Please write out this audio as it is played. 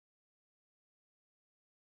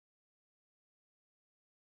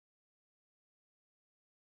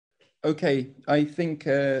Okay, I think,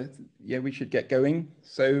 yeah, we should get going.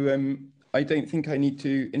 So I don't think I need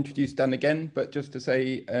to introduce Dan again, but just to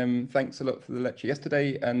say thanks a lot for the lecture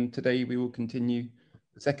yesterday. And today we will continue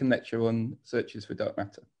the second lecture on searches for dark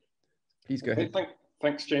matter. Please go ahead.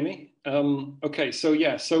 Thanks, Jamie. Okay, so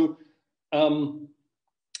yeah,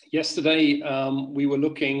 yesterday we were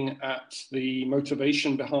looking at the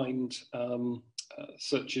motivation behind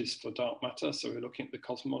searches for dark matter. So we're looking at the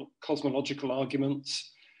cosmological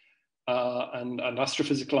arguments and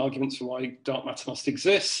astrophysical arguments for why dark matter must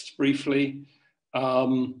exist, briefly.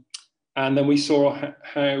 And then we saw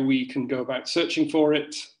how we can go about searching for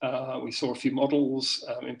it. We saw a few models.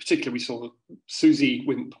 In particular, we saw the SUSY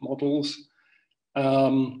WIMP models.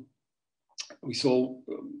 I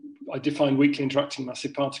defined weakly interacting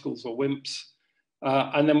massive particles, or WIMPs.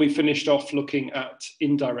 And then we finished off looking at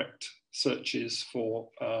indirect searches for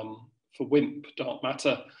WIMP dark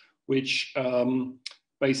matter, which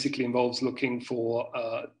basically involves looking for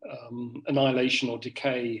annihilation or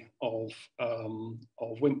decay of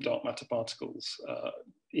WIMP dark matter particles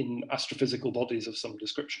in astrophysical bodies of some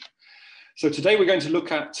description. So today we're going to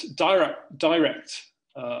look at direct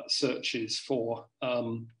searches for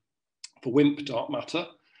WIMP dark matter.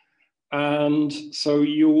 And so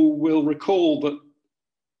you will recall that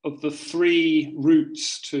of the three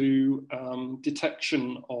routes to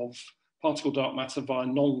detection of particle dark matter via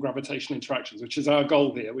non-gravitational interactions, which is our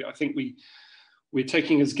goal here. I think we're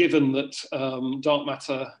taking as given that dark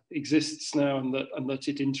matter exists now and that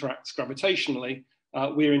it interacts gravitationally.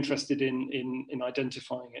 We're interested in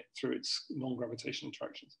identifying it through its non-gravitational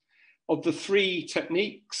interactions. Of the three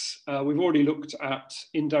techniques, we've already looked at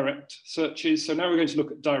indirect searches. So now we're going to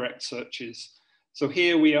look at direct searches. So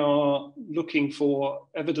here we are looking for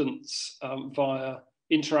evidence via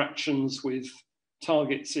interactions with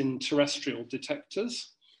targets in terrestrial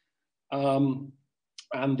detectors. And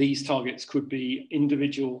these targets could be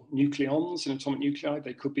individual nucleons in atomic nuclei.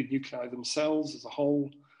 They could be nuclei themselves as a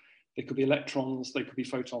whole. They could be electrons, they could be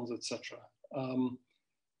photons, etc.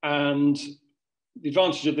 And the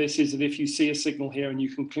advantage of this is that if you see a signal here and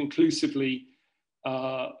you can conclusively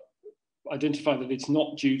identify that it's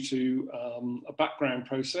not due to a background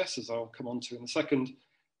process, as I'll come on to in a second,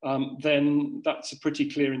 then that's a pretty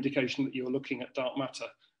clear indication that you're looking at dark matter.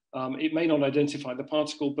 It may not identify the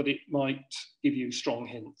particle, but it might give you strong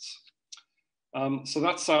hints. So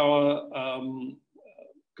that's our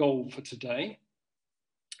goal for today.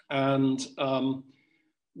 And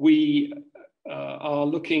we are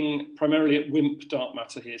looking primarily at WIMP dark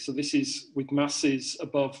matter here. So this is with masses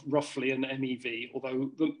above roughly an MeV,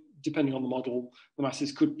 although depending on the model, the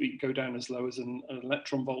masses could go down as low as an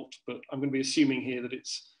electron volt, but I'm going to be assuming here that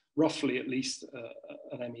it's roughly at least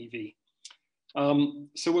an MeV.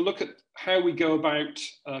 So we'll look at how we go about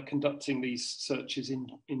conducting these searches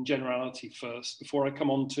in generality first, before I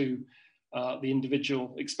come on to the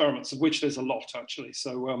individual experiments, of which there's a lot actually.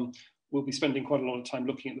 So we'll be spending quite a lot of time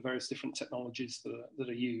looking at the various different technologies that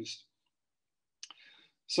are used.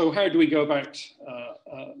 So how do we go about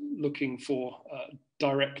looking for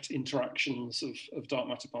direct interactions of dark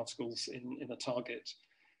matter particles in a target?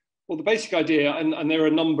 Well, the basic idea, and there are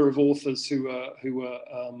a number of authors who are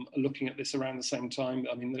looking at this around the same time.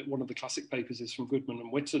 I mean, one of the classic papers is from Goodman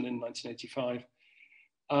and Witten in 1985,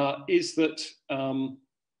 is that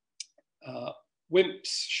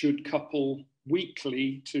WIMPs should couple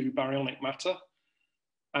weakly to baryonic matter.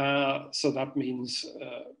 So that means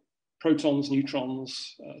protons,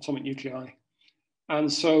 neutrons, atomic nuclei.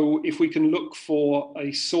 And so if we can look for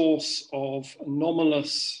a source of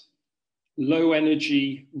anomalous low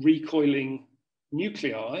energy recoiling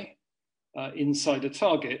nuclei inside a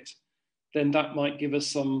target, then that might give us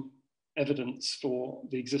some evidence for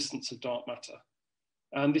the existence of dark matter.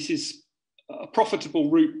 And this is a profitable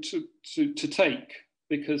route to take,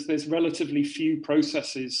 because there's relatively few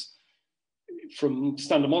processes from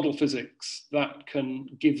standard model physics that can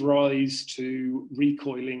give rise to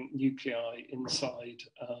recoiling nuclei inside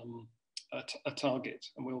a target.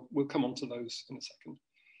 And we'll come on to those in a second.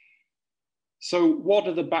 So what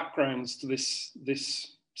are the backgrounds to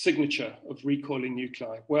this signature of recoiling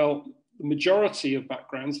nuclei? Well, the majority of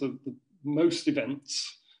backgrounds, the most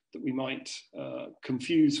events that we might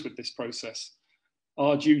confuse with this process,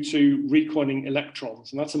 are due to recoiling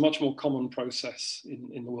electrons. And that's a much more common process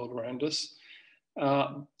in the world around us.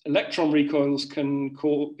 Electron recoils can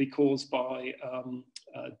be caused by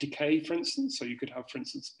decay, for instance. So you could have, for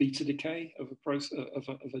instance, beta decay of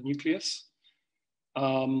a nucleus.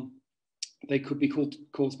 They could be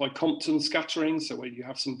caused by Compton scattering, so where you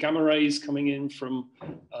have some gamma rays coming in from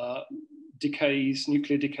decays,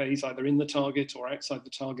 nuclear decays, either in the target or outside the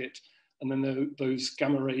target, and then those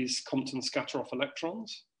gamma rays Compton scatter off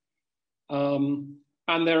electrons.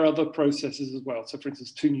 And there are other processes as well. So for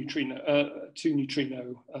instance, two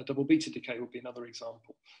neutrino double beta decay would be another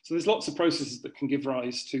example. So there's lots of processes that can give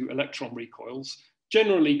rise to electron recoils,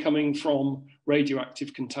 generally coming from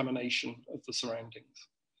radioactive contamination of the surroundings.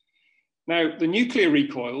 Now, the nuclear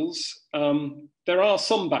recoils, there are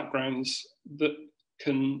some backgrounds that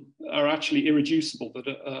are actually irreducible, that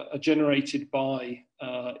are generated by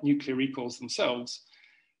nuclear recoils themselves.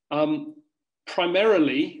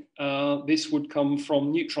 Primarily, this would come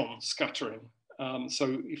from neutron scattering.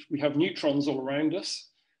 So if we have neutrons all around us,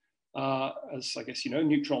 as I guess you know,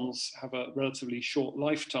 neutrons have a relatively short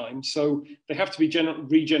lifetime, so they have to be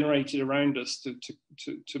regenerated around us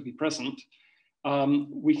to be present.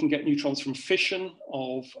 We can get neutrons from fission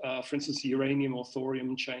of, for instance, the uranium or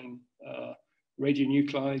thorium chain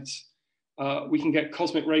radionuclides. We can get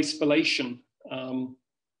cosmic ray spallation,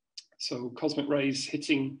 so cosmic rays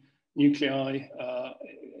hitting nuclei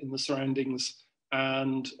in the surroundings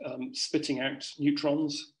and spitting out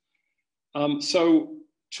neutrons. So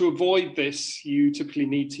to avoid this, you typically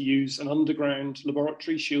need to use an underground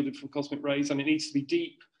laboratory shielded from cosmic rays, and it needs to be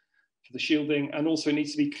deep for the shielding, and also it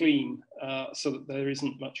needs to be clean so that there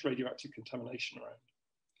isn't much radioactive contamination around.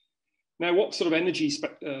 Now, what sort of energy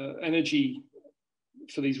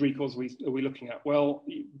for these recoils are we looking at? Well,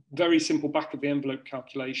 very simple back of the envelope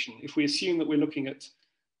calculation. If we assume that we're looking at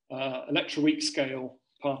electroweak scale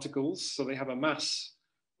particles, so they have a mass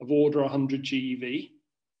of order 100 GeV,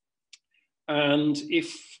 and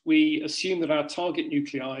if we assume that our target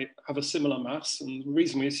nuclei have a similar mass, and the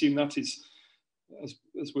reason we assume that is,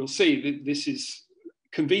 as we'll see, this is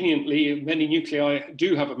conveniently, many nuclei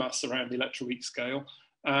do have a mass around the electroweak scale,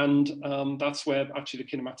 and that's where actually the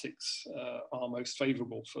kinematics are most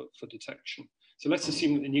favorable for detection. So let's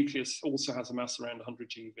assume that the nucleus also has a mass around 100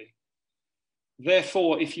 GeV.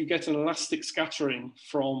 Therefore, if you get an elastic scattering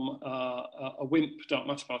from a WIMP dark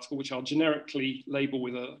matter particle, which I'll generically label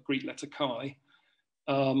with a Greek letter chi,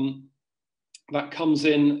 that comes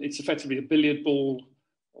in, it's effectively a billiard ball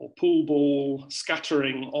or pool ball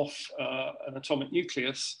scattering off an atomic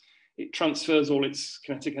nucleus. It transfers all its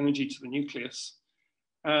kinetic energy to the nucleus,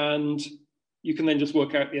 and you can then just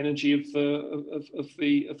work out the energy of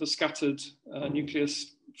the scattered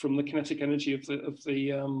nucleus from the kinetic energy of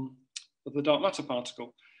the dark matter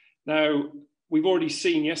particle. Now, we've already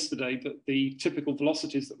seen yesterday that the typical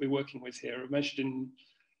velocities that we're working with here are measured in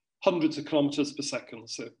hundreds of kilometers per second,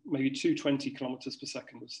 so maybe 220 kilometers per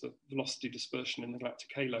second is the velocity dispersion in the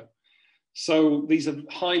galactic halo. So these are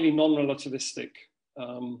highly non-relativistic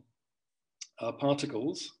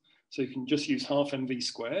particles, so you can just use half mv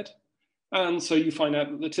squared, and so you find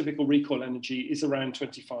out that the typical recoil energy is around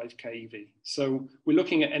 25 keV. So we're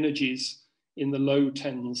looking at energies in the low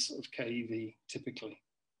tens of keV typically.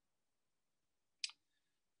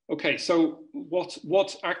 Okay, so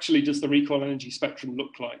what actually does the recoil energy spectrum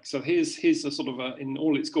look like? So here's a sort of in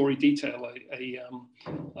all its gory detail,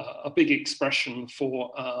 a big expression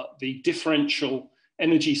for the differential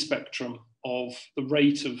energy spectrum of the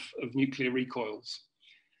rate of nuclear recoils.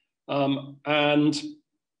 And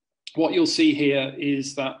what you'll see here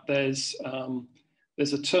is that there's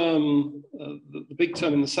a term, the big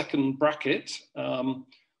term in the second bracket,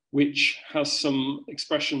 which has some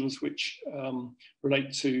expressions which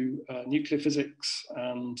relate to nuclear physics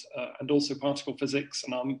and also particle physics,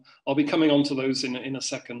 and I'll be coming on to those in a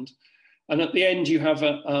second. And at the end, you have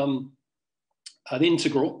an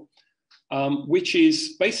integral, which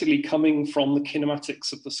is basically coming from the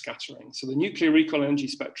kinematics of the scattering. So the nuclear recoil energy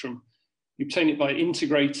spectrum, you obtain it by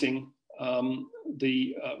integrating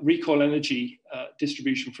the recoil energy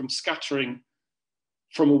distribution from scattering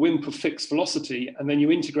from a WIMP of fixed velocity, and then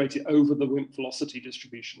you integrate it over the WIMP velocity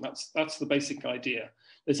distribution. That's the basic idea.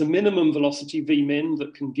 There's a minimum velocity, V min,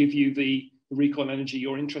 that can give you the recoil energy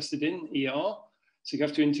you're interested in, ER. So you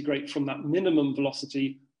have to integrate from that minimum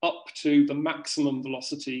velocity up to the maximum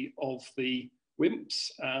velocity of the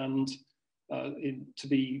WIMPs. And to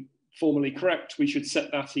be formally correct, we should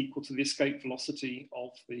set that equal to the escape velocity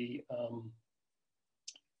of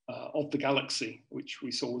the galaxy, which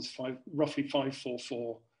we saw was roughly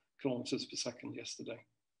 544 kilometers per second yesterday.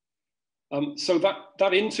 So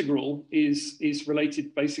that integral is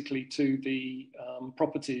related basically to the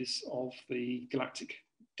properties of the galactic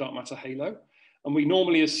dark matter halo. And we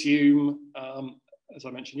normally assume, as I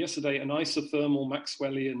mentioned yesterday, an isothermal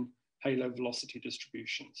Maxwellian halo velocity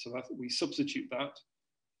distribution. So that we substitute that.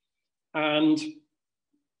 And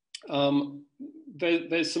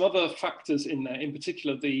there's some other factors in there. In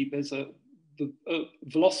particular, there's the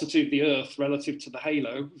velocity of the Earth relative to the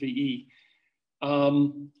halo, VE,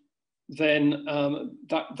 then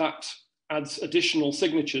that adds additional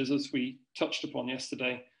signatures, as we touched upon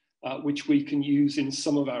yesterday, which we can use in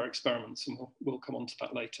some of our experiments, and we'll come on to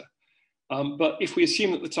that later. But if we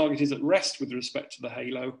assume that the target is at rest with respect to the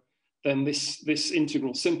halo, then this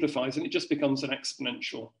integral simplifies and it just becomes an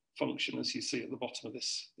exponential function, as you see at the bottom of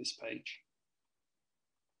this page.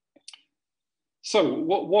 So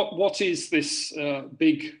what is this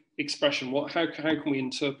big expression? How can we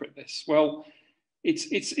interpret this? Well,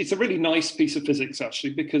 it's a really nice piece of physics,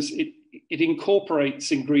 actually, because it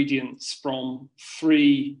incorporates ingredients from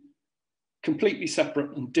 3 completely separate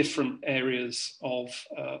and different areas of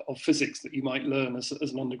physics that you might learn as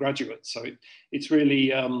an undergraduate. So it's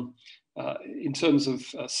really, in terms of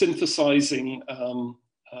synthesizing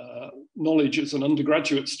knowledge as an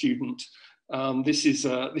undergraduate student, this is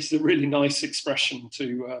a really nice expression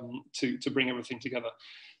to bring everything together.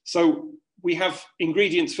 So we have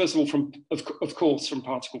ingredients, first of all, of course, from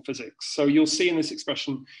particle physics. So you'll see in this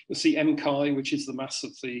expression, you'll see m chi, which is the mass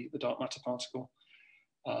of the dark matter particle,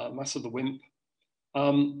 mass of the WIMP.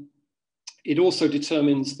 It also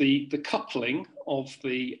determines the coupling of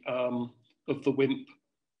the WIMP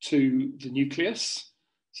to the nucleus.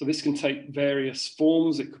 So this can take various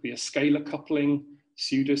forms. It could be a scalar coupling,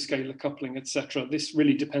 pseudoscalar coupling, etc. This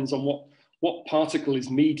really depends on what particle is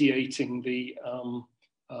mediating the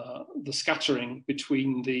scattering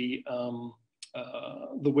between the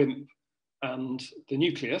WIMP and the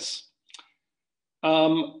nucleus.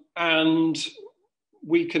 And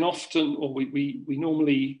we can often, or we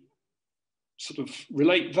normally sort of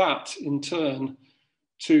relate that in turn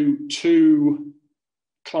to 2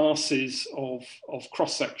 classes of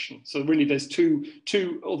cross-section. So really there's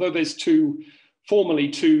although there's formally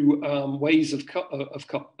two ways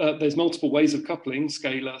there's multiple ways of coupling,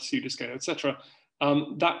 scalar, pseudoscalar, etc.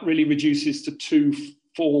 That really reduces to 2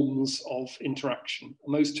 forms of interaction.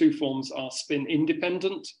 And those 2 forms are spin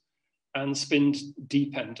independent and spin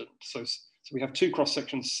dependent. So we have 2 cross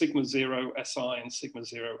sections, sigma 0 SI and sigma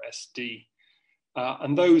 0 SD.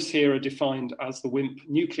 And those here are defined as the WIMP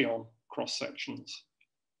nucleon cross sections.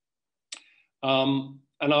 And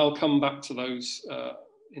I'll come back to those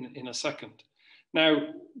in a second. Now,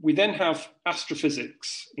 we then have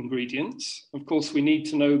astrophysics ingredients. Of course, we need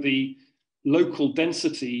to know the local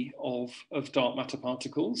density of dark matter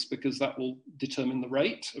particles, because that will determine the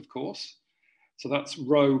rate, of course. So that's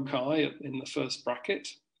rho chi in the first bracket.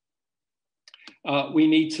 We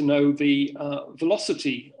need to know the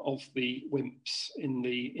velocity of the WIMPs in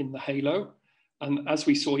the halo. And as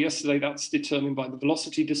we saw yesterday, that's determined by the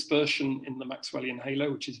velocity dispersion in the Maxwellian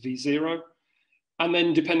halo, which is V0. And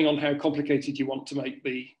then depending on how complicated you want to make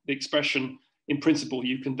the expression, in principle,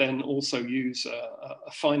 you can then also use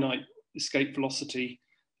a finite escape velocity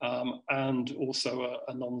and also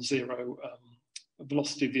a non-zero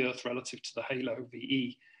velocity of the Earth relative to the halo,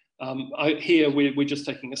 VE. Here we're just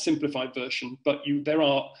taking a simplified version, but there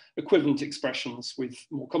are equivalent expressions with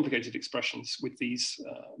more complicated expressions with these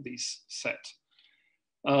set.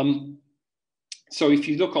 So if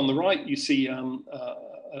you look on the right, you see a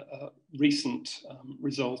recent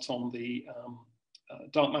result on the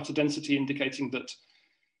dark matter density indicating that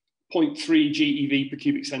 0.3 GeV per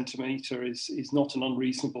cubic centimeter is not an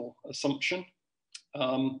unreasonable assumption.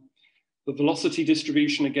 The velocity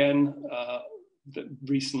distribution, again, the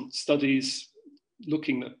recent studies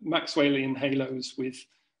looking at Maxwellian halos with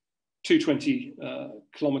 220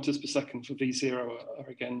 kilometers per second for V0 are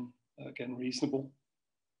again reasonable.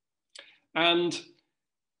 And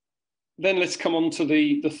then let's come on to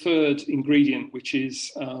the third ingredient, which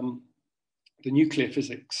is the nuclear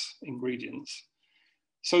physics ingredients.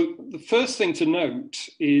 So the first thing to note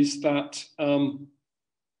is that for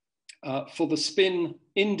the spin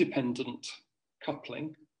independent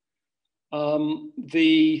coupling,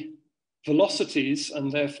 the velocities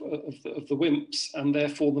and therefore of the WIMPs, and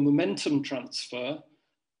therefore the momentum transfer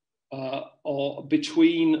are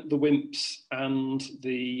between the WIMPs and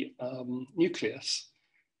the nucleus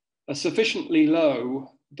are sufficiently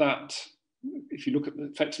low that if you look at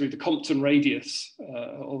effectively the Compton radius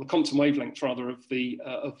or the Compton wavelength rather of the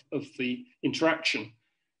interaction,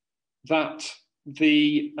 that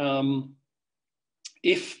the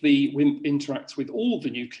if the WIMP interacts with all the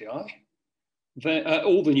nuclei,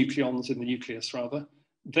 all the nucleons in the nucleus rather,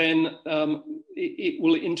 then it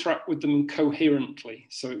will interact with them coherently.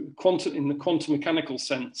 So in the quantum mechanical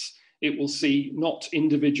sense, it will see not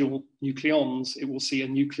individual nucleons, it will see a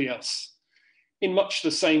nucleus. In much the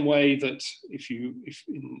same way that if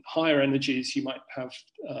in higher energies, you might have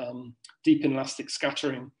deep inelastic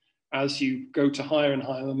scattering. As you go to higher and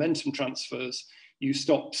higher momentum transfers, you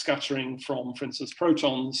stop scattering from, for instance,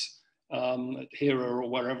 protons at Hera or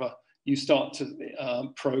wherever, you start to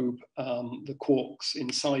probe the quarks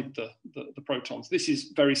inside the protons. This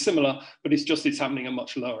is very similar, but it's happening at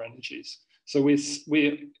much lower energies. So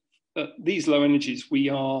we're at these low energies, we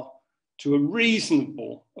are, to a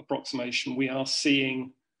reasonable approximation, we are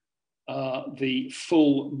seeing the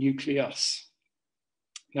full nucleus.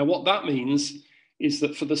 Now, what that means is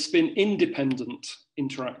that for the spin-independent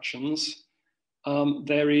interactions,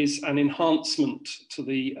 there is an enhancement to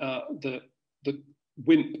the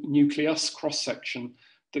WIMP nucleus cross-section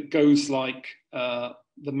that goes like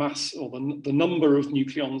the mass or the number of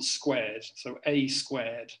nucleons squared, so A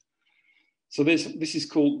squared. So this is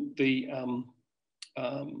called the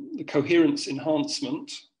coherence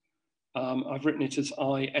enhancement. I've written it as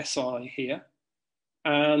ISI here.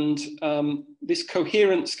 And this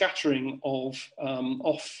coherent scattering of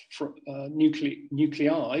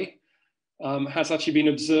nuclei has actually been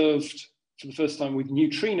observed for the first time with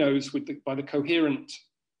neutrinos by the coherent,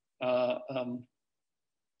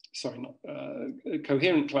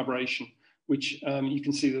 coherent collaboration, which you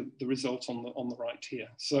can see the result on the right here.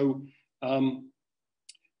 So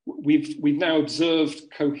we've now observed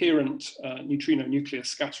coherent neutrino nucleus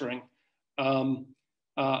scattering, and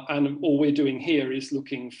all we're doing here is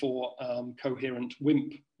looking for coherent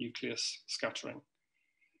WIMP nucleus scattering.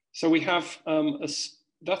 So we have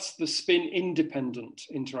that's the spin-independent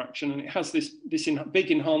interaction, and it has this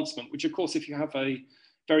big enhancement, which of course, if you have a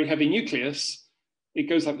very heavy nucleus, it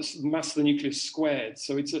goes like the mass of the nucleus squared.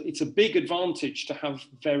 So it's a big advantage to have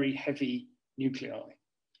very heavy nuclei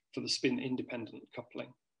for the spin-independent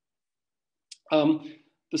coupling.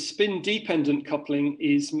 The spin-dependent coupling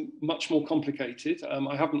is much more complicated.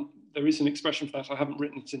 There is an expression for that. I haven't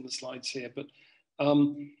written it in the slides here, but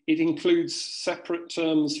it includes separate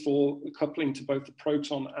terms for coupling to both the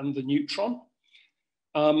proton and the neutron.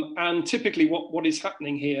 And typically what is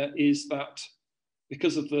happening here is that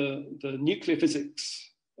because of the nuclear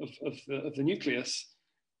physics of the nucleus,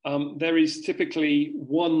 there is typically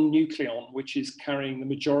one nucleon which is carrying the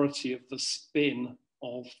majority of the spin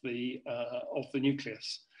of the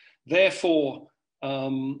nucleus. Therefore,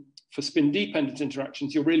 for spin-dependent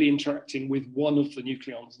interactions, you're really interacting with one of the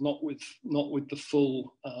nucleons, not with the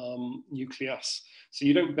full nucleus. So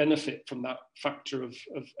you don't benefit from that factor of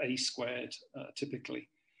A squared typically.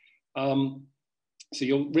 So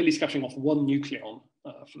you're really scattering off one nucleon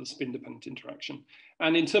for the spin-dependent interaction.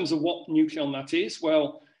 And in terms of what nucleon that is,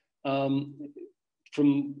 well,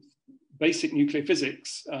 from basic nuclear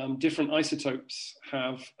physics, different isotopes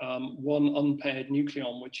have one unpaired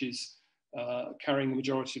nucleon, which is carrying the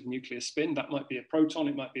majority of the nuclear spin. That might be a proton,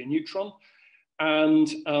 it might be a neutron. And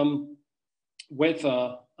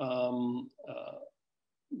whether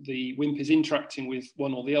the WIMP is interacting with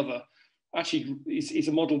one or the other actually is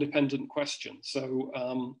a model-dependent question. So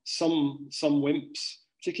some WIMPs,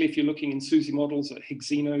 particularly if you're looking in SUSY models at Higgs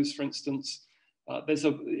xenos, for instance, it's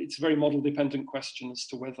a very model-dependent question as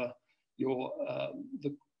to whether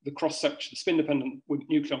the cross-section, the spin-dependent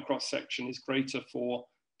nucleon cross-section is greater for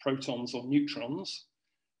protons or neutrons.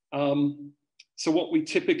 So what we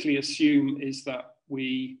typically assume is that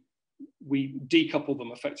we decouple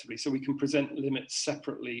them effectively, so we can present limits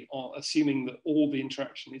separately, assuming that all the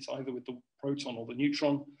interaction is either with the proton or the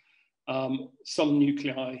neutron. Some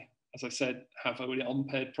nuclei, as I said, have an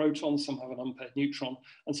unpaired proton, some have an unpaired neutron,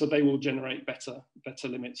 and so they will generate better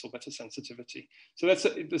limits or better sensitivity. So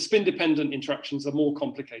the spin-dependent interactions are more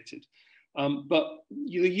complicated. But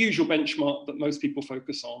the usual benchmark that most people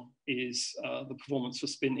focus on is the performance for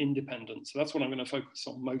spin-independent. So that's what I'm going to focus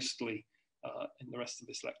on mostly in the rest of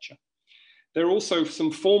this lecture. There are also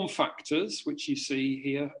some form factors, which you see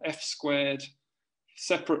here, F squared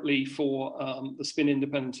separately for the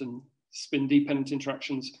spin-independent and spin-dependent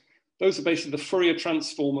interactions. Those are basically the Fourier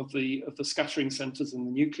transform of the scattering centers in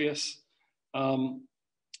the nucleus.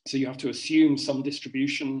 So you have to assume some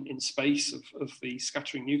distribution in space of the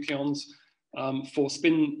scattering nucleons. For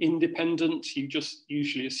spin-independent, you just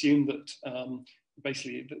usually assume that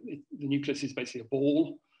basically the nucleus is basically a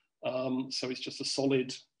ball. So it's just a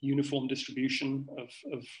solid uniform distribution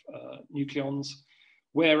of nucleons.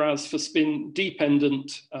 Whereas for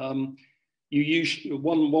spin-dependent, you usually,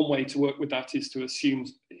 one way to work with that is to assume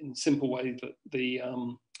in a simple way that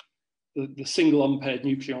the single unpaired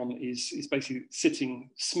nucleon is basically sitting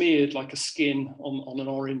smeared like a skin on an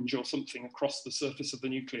orange or something across the surface of the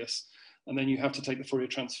nucleus. And then you have to take the Fourier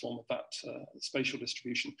transform of that spatial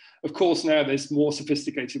distribution. Of course, now there's more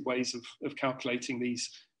sophisticated ways of calculating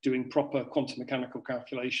these, doing proper quantum mechanical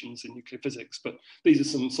calculations in nuclear physics, but these are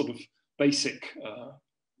some sort of basic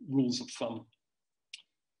rules of thumb.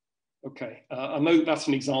 Okay, I know that's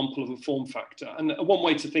an example of a form factor, and one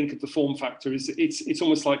way to think of the form factor is it's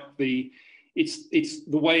almost like it's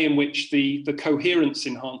the way in which the coherence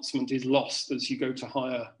enhancement is lost as you go to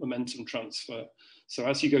higher momentum transfer. So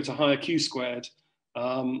as you go to higher q squared,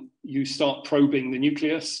 you start probing the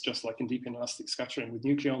nucleus, just like in deep inelastic scattering with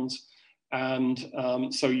nucleons,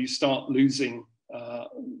 and so you start losing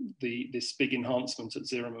this big enhancement at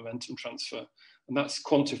zero momentum transfer, and that's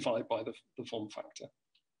quantified by the form factor.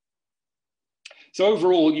 So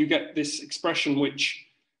overall, you get this expression which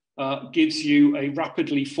gives you a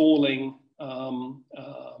rapidly falling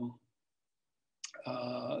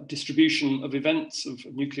distribution of events of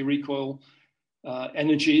nuclear recoil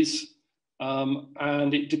energies,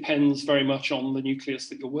 and it depends very much on the nucleus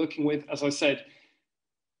that you're working with. As I said,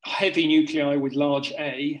 heavy nuclei with large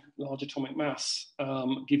A, large atomic mass,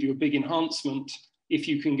 give you a big enhancement if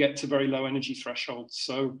you can get to very low energy thresholds.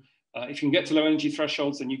 So if you can get to low energy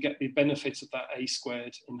thresholds, then you get the benefit of that A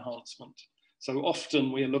squared enhancement. So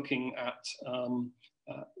often we are looking at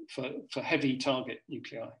for heavy target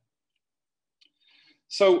nuclei.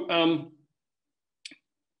 So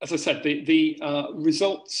as I said, the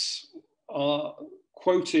results are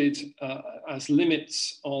quoted as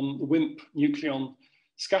limits on the WIMP nucleon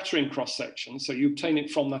scattering cross section. So you obtain it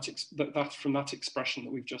from that expression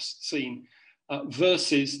that we've just seen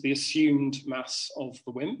versus the assumed mass of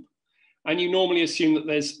the WIMP. And you normally assume that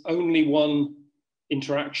there's only one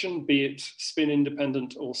interaction, be it spin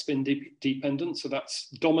independent or spin dependent. So that's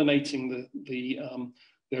dominating the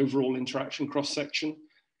overall interaction cross section.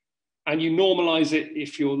 And you normalize it,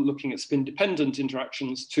 if you're looking at spin dependent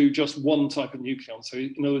interactions, to just one type of nucleon. So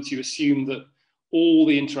in other words, you assume that all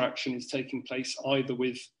the interaction is taking place either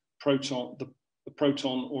with the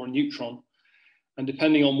proton or a neutron. And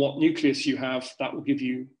depending on what nucleus you have, that will give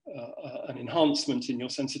you an enhancement in your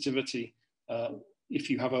sensitivity. If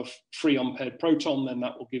you have a free unpaired proton, then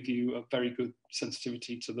that will give you a very good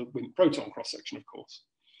sensitivity to the WIMP proton cross-section, of course.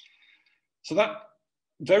 So that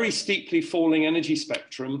very steeply falling energy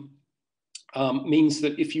spectrum means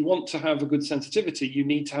that if you want to have a good sensitivity, you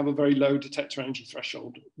need to have a very low detector energy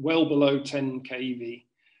threshold, well below 10 keV.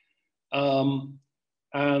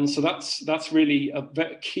 And so that's really a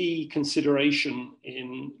very key consideration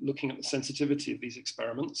in looking at the sensitivity of these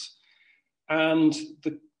experiments. And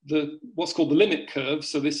what's called the limit curve,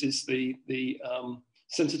 so this is the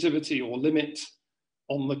sensitivity or limit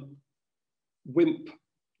on the WIMP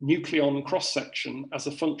nucleon cross-section as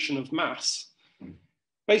a function of mass.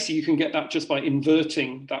 Basically, you can get that just by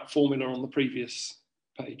inverting that formula on the previous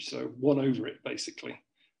page, so 1 over it, basically.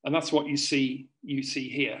 And that's what you see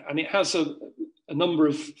here. And it has a number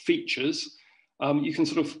of features. You can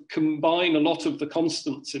sort of combine a lot of the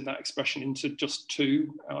constants in that expression into just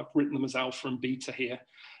two. I've written them as alpha and beta here.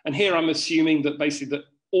 And here I'm assuming that basically that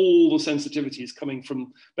all the sensitivity is coming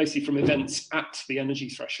from basically from events at the energy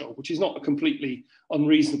threshold, which is not a completely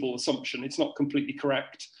unreasonable assumption. It's not completely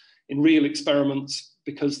correct in real experiments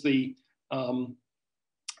because of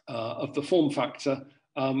the form factor.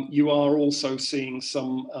 You are also seeing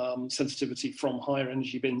some sensitivity from higher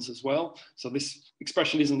energy bins as well. So this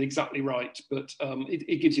expression isn't exactly right, but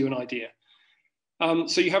it gives you an idea.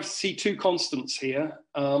 So you see two constants here,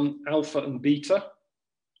 alpha and beta.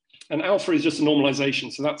 And alpha is just a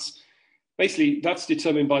normalization. So that's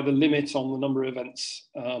determined by the limit on the number of events,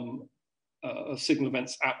 signal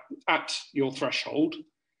events at your threshold.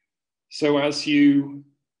 So as you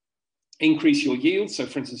increase your yield, so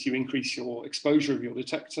for instance, you increase your exposure of your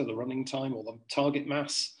detector, the running time or the target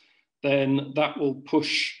mass, then that will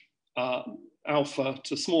push alpha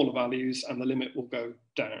to smaller values and the limit will go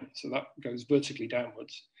down. So that goes vertically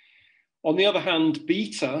downwards. On the other hand,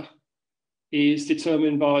 beta is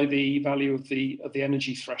determined by the value of the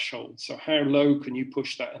energy threshold. So how low can you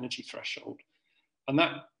push that energy threshold? And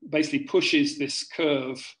that basically pushes this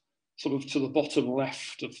curve sort of to the bottom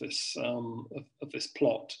left of this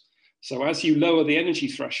plot. So as you lower the energy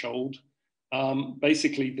threshold,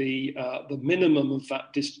 basically the minimum of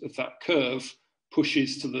that curve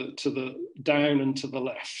pushes to the down and to the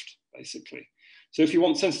left, basically. So if you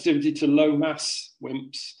want sensitivity to low mass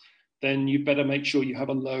WIMPs, then you better make sure you have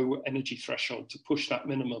a low energy threshold to push that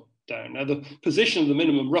minimum down. Now the position of the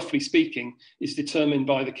minimum, roughly speaking, is determined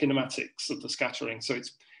by the kinematics of the scattering. So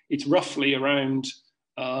it's roughly around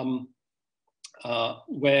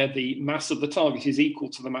where the mass of the target is equal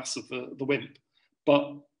to the mass of the WIMP.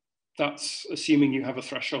 But that's assuming you have a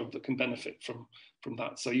threshold that can benefit from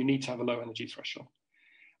that. So you need to have a low energy threshold.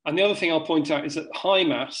 And the other thing I'll point out is that high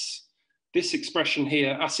mass, this expression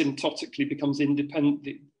here asymptotically becomes independent.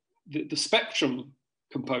 The spectrum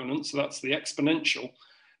component, so that's the exponential,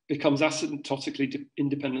 becomes asymptotically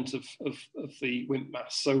independent of the WIMP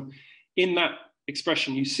mass. So in that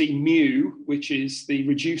expression, you see mu, which is the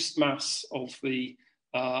reduced mass of the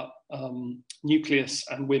nucleus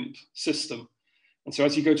and WIMP system. And so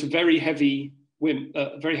as you go to very heavy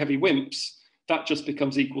WIMPs, that just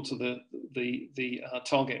becomes equal to the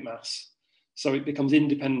target mass. So it becomes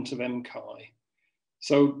independent of m-chi.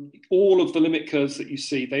 So all of the limit curves that you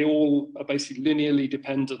see, they all are basically linearly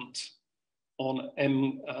dependent on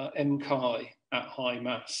m-chi at high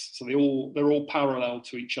mass. So they're all parallel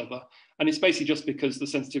to each other. And it's basically just because the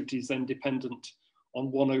sensitivity is then dependent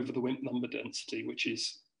on 1 over the WIMP number density, which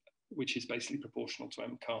is basically proportional to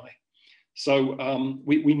m-chi. So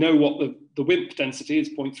we know what the WIMP density is,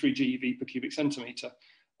 0.3 GeV per cubic centimeter.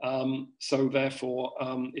 So therefore,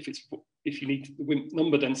 if you need the WIMP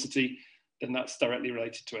number density, then that's directly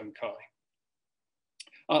related to m-chi.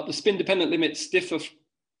 The spin-dependent limits differ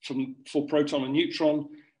for proton and neutron,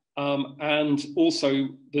 and also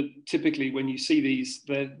typically when you see these,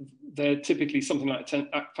 they're typically something like a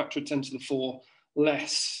factor of 10 to the 4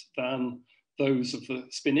 less than those of the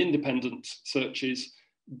spin-independent searches,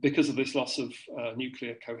 because of this loss of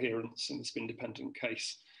nuclear coherence in the spin-dependent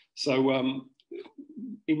case. So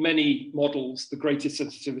in many models, the greatest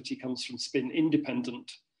sensitivity comes from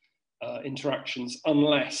spin-independent interactions,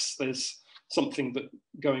 unless there's something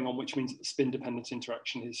going on, which means that the spin-dependent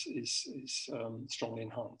interaction is strongly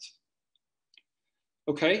enhanced.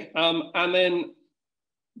 Okay, and then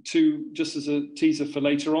just as a teaser for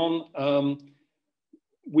later on,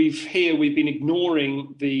 we've been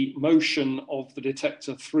ignoring the motion of the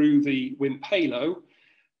detector through the WIMP halo,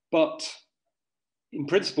 but in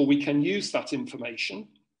principle, we can use that information.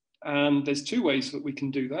 And there's 2 ways that we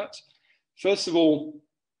can do that. First of all,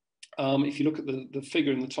 if you look at the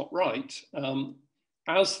figure in the top right,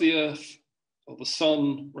 as the Earth, or the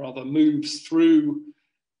Sun rather, moves through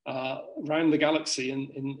around the galaxy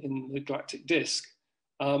in the galactic disk,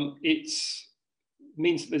 it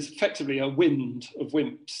means that there's effectively a wind of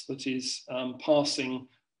WIMPs that is passing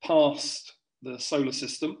past the solar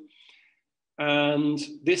system. And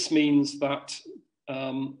this means that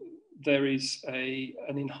there is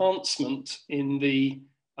an enhancement in the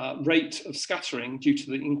rate of scattering due to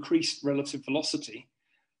the increased relative velocity,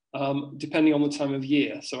 depending on the time of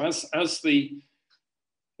year. So as the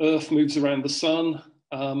Earth moves around the Sun,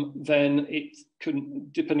 then it can,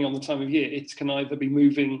 depending on the time of year, it can either be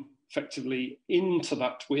moving effectively into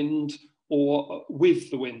that wind or with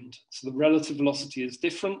the wind. So the relative velocity is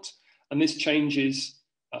different, and this changes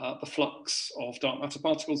the flux of dark matter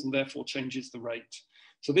particles and therefore changes the rate.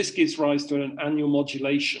 So this gives rise to an annual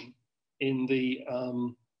modulation in the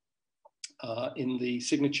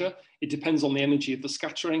signature. It depends on the energy of the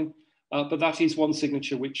scattering, but that is one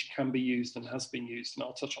signature which can be used and has been used, and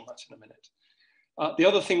I'll touch on that in a minute. The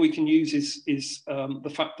other thing we can use is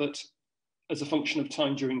the fact that as a function of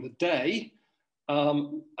time during the day,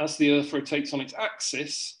 as the Earth rotates on its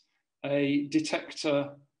axis, a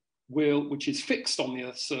detector which is fixed on the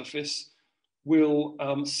Earth's surface, will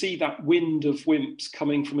see that wind of WIMPs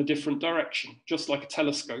coming from a different direction, just like a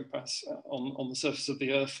telescope on the surface of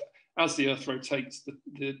the Earth. As the Earth rotates,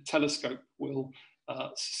 the telescope will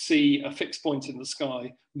see a fixed point in the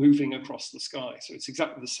sky moving across the sky. So it's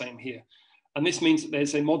exactly the same here. And this means that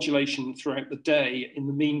there's a modulation throughout the day in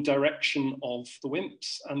the mean direction of the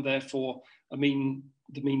WIMPs, and therefore the mean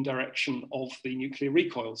direction of the nuclear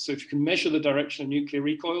recoils. So if you can measure the direction of nuclear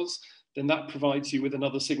recoils, then that provides you with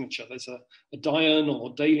another signature. There's a diurnal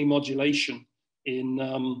or daily modulation in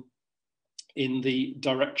the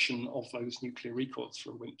direction of those nuclear recoils for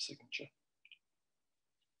a WIMP signature.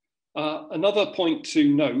 Another point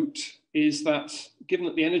to note is that given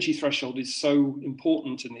that the energy threshold is so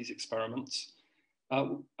important in these experiments,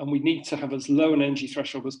 and we need to have as low an energy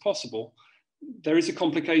threshold as possible, there is a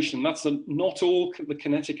complication. That's that not all the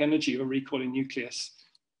kinetic energy of a recoiling nucleus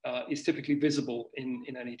is typically visible in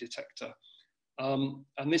any detector. And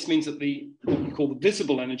this means that what we call the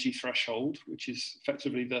visible energy threshold, which is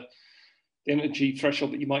effectively the energy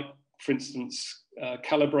threshold that you might, for instance,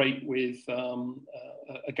 calibrate with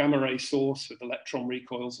a gamma ray source with electron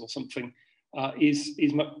recoils or something,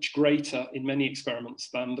 is much greater in many experiments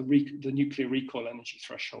than the nuclear recoil energy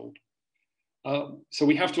threshold. So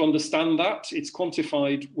we have to understand that. It's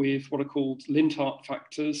quantified with what are called Linhart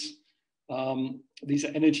factors. These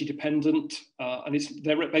are energy dependent, and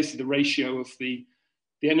they're basically the ratio of the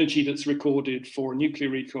energy that's recorded for a nuclear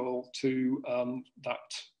recoil to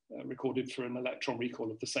that recorded for an electron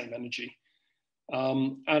recoil of the same energy.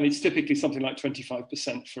 And it's typically something like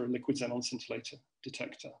 25% for a liquid xenon scintillator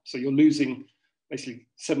detector. So you're losing basically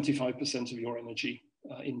 75% of your energy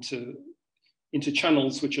into into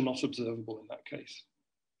channels which are not observable in that case.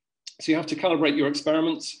 So you have to calibrate your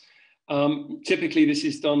experiments. Typically, this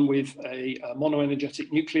is done with a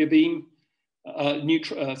monoenergetic nuclear beam,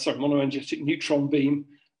 monoenergetic neutron beam.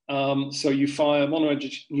 So you fire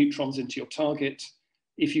monoenergetic neutrons into your target.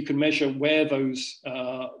 If you can measure where those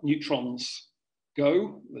neutrons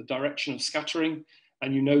go, the direction of scattering,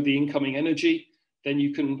 and you know the incoming energy, then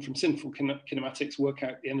you can, from simple kinematics, work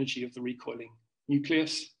out the energy of the recoiling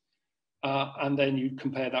nucleus. And then you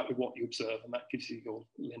compare that with what you observe, and that gives you your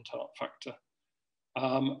Linhart factor.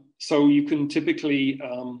 So you can typically,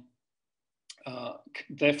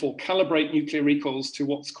 therefore, calibrate nuclear recoils to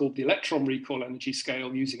what's called the electron recoil energy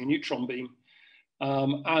scale using a neutron beam.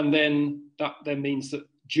 And then that then means that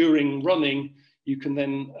during running, you can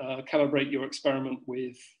then calibrate your experiment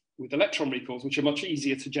with electron recoils, which are much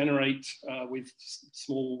easier to generate with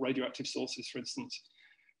small radioactive sources, for instance,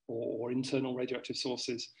 or internal radioactive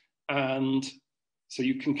sources. And so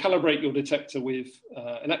you can calibrate your detector with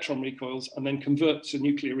electron recoils and then convert to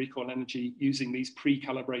nuclear recoil energy using these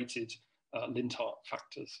pre-calibrated Linhart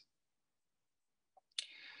factors.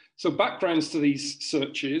 So backgrounds to these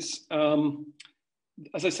searches.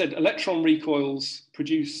 As I said, electron recoils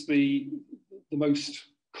produce the most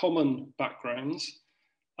common backgrounds,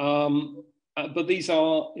 but these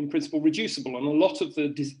are in principle reducible, and a lot of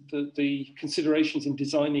the considerations in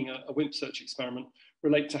designing a WIMP search experiment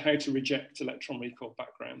relate to how to reject electron recoil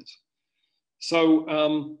backgrounds.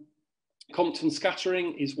 So Compton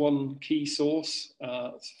scattering is one key source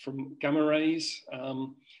from gamma rays,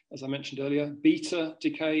 as I mentioned earlier, beta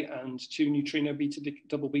decay and 2 neutrino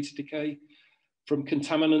double beta decay from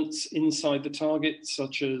contaminants inside the target,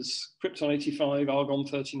 such as krypton 85, argon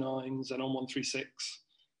 39, xenon 136,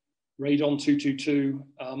 radon 222.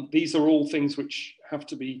 These are all things which have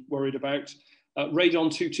to be worried about. Radon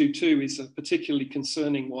 222 is a particularly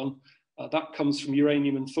concerning one. That comes from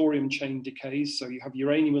uranium and thorium chain decays. So you have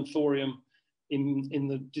uranium and thorium in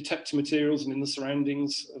the detector materials and in the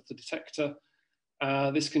surroundings of the detector.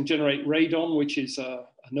 This can generate radon, which is a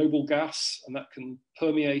noble gas, and that can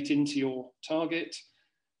permeate into your target.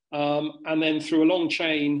 And then through a long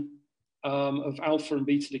chain of alpha and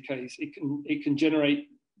beta decays, it can generate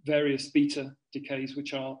various beta decays,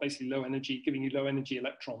 which are basically low energy, giving you low energy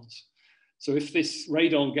electrons. So if this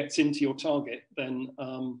radon gets into your target, then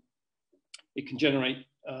it can generate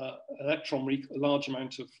a large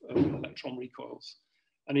amount of electron recoils.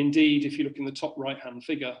 And indeed, if you look in the top right-hand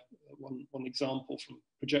figure, one example from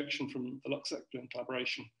projection from the LUX-ZEPLIN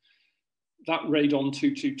collaboration, that radon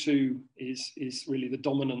 222 is really the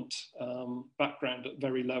dominant background at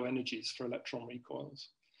very low energies for electron recoils.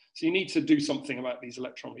 So you need to do something about these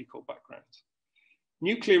electron recoil backgrounds.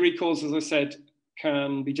 Nuclear recoils, as I said,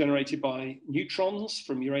 can be generated by neutrons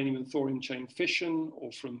from uranium and thorium chain fission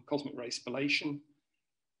or from cosmic ray spallation.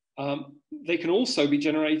 They can also be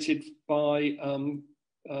generated by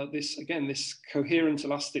this coherent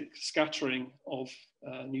elastic scattering of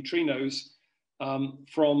neutrinos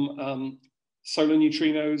from solar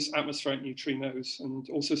neutrinos, atmospheric neutrinos, and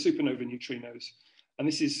also supernova neutrinos. And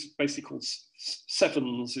this is basically called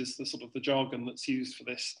sevens, is the sort of the jargon that's used for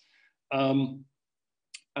this.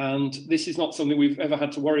 And this is not something we've ever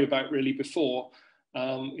had to worry about really before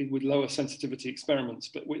with lower sensitivity experiments,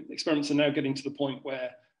 but experiments are now getting to the point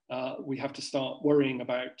where we have to start worrying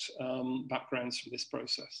about backgrounds from this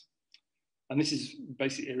process. And this is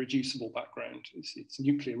basically irreducible background. It's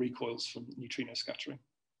nuclear recoils from neutrino scattering.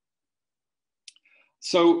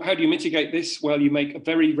 So how do you mitigate this? Well, you make a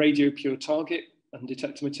very radio pure target and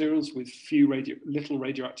detector materials with little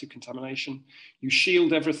radioactive contamination. You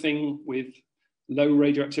shield everything with low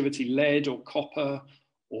radioactivity lead or copper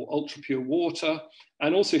or ultra pure water.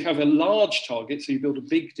 And also if you have a large target, so you build a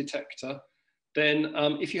big detector, then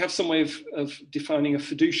if you have some way of defining a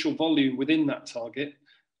fiducial volume within that target,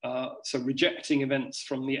 so rejecting events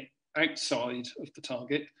from the outside of the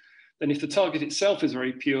target, then if the target itself is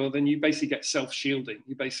very pure, then you basically get self-shielding.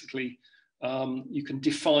 You basically, you can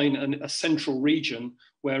define a central region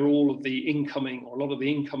where all of the incoming, or a lot of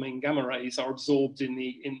the incoming gamma rays are absorbed and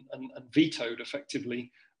vetoed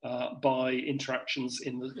effectively by interactions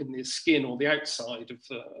in the skin or the outside of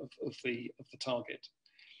the target.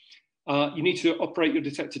 You need to operate your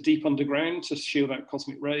detector deep underground to shield out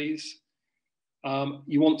cosmic rays.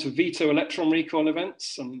 You want to veto electron recoil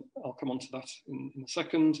events, and I'll come on to that in a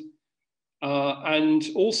second. And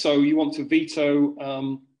also you want to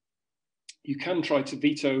veto, you can try to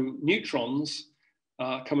veto neutrons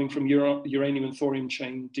coming from uranium and thorium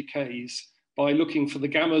chain decays by looking for the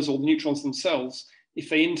gammas or the neutrons themselves if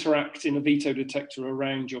they interact in a veto detector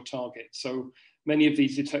around your target. So many of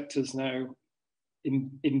these detectors now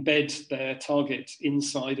embed their target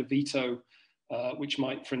inside a veto, which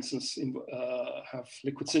might, for instance, have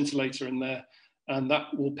liquid scintillator in there, and that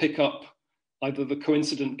will pick up either the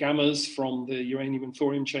coincident gammas from the uranium and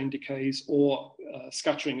thorium chain decays, or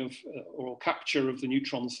scattering of or capture of the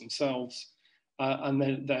neutrons themselves, and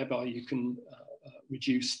then thereby you can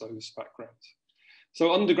reduce those backgrounds.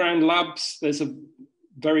 So underground labs, there's a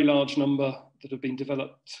very large number that have been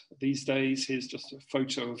developed these days. Here's just a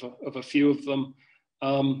photo of a few of them.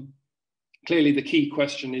 Clearly, the key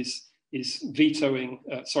question is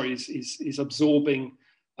absorbing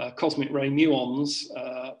cosmic ray muons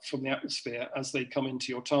from the atmosphere as they come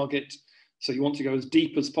into your target. So you want to go as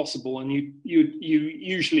deep as possible, and you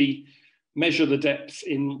usually measure the depth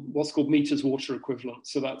in what's called meters water equivalent.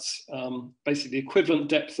 So that's basically the equivalent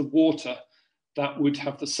depth of water that would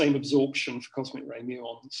have the same absorption for cosmic ray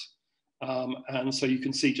muons. And so you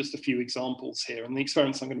can see just a few examples here. And the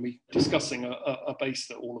experiments I'm going to be discussing are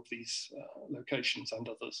based at all of these locations and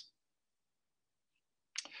others.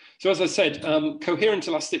 So as I said, coherent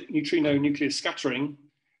elastic neutrino nuclear scattering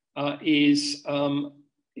is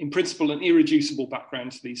in principle an irreducible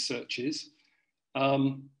background to these searches.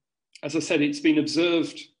 As I said, it's been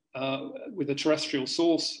observed with a terrestrial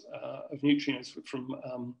source of neutrinos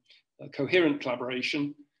from coherent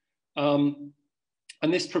collaboration.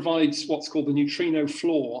 And this provides what's called the neutrino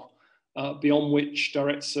floor, beyond which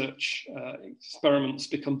direct search experiments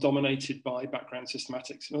become dominated by background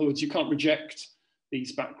systematics. In other words, you can't reject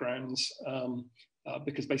these backgrounds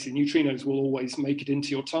because basically neutrinos will always make it into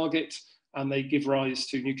your target, and they give rise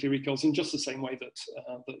to nuclear recoils in just the same way that,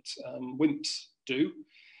 WIMPs do.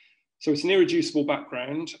 So it's an irreducible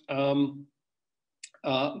background.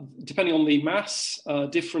 Depending on the mass,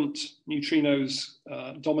 different neutrinos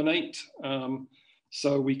dominate.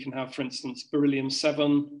 So we can have, for instance,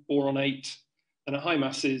 beryllium-7, boron-8, and at high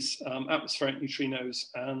masses, atmospheric neutrinos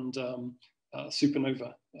and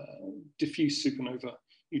supernova, diffuse supernova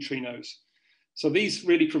neutrinos. So these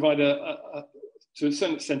really provide, to a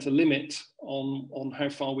certain extent, a limit on how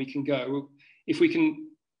far we can go. If we can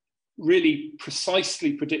really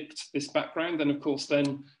precisely predict this background, then of course,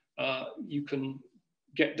 then you can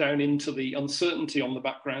get down into the uncertainty on the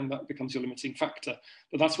background. That becomes your limiting factor.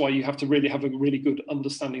 But that's why you have to really have a really good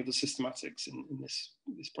understanding of the systematics in this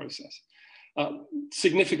process.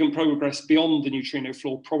 Significant progress beyond the neutrino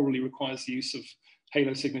floor probably requires the use of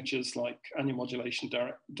halo signatures like annual modulation,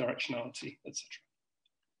 directionality, etc.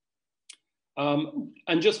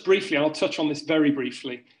 And just briefly, I'll touch on this very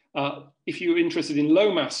briefly. If you're interested in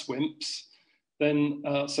low mass WIMPs, then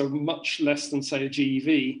so much less than say a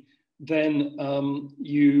GeV, then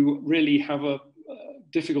you really have a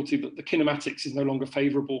difficulty that the kinematics is no longer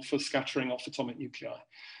favorable for scattering off atomic nuclei.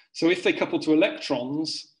 So if they couple to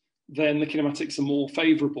electrons, then the kinematics are more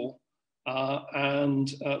favorable.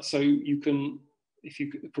 So you can, if you're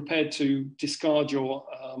prepared to discard your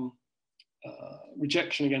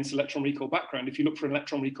rejection against electron recoil background, if you look for an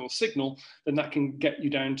electron recoil signal, then that can get you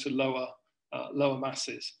down to lower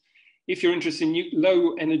masses. If you're interested in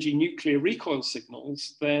low energy nuclear recoil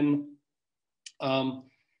signals, then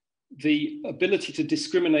the ability to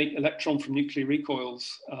discriminate electron from nuclear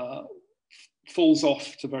recoils falls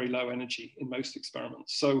off to very low energy in most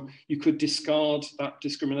experiments. So you could discard that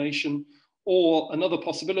discrimination, or another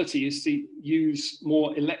possibility is to use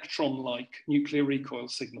more electron-like nuclear recoil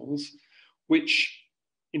signals, which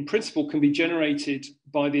in principle can be generated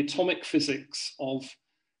by the atomic physics of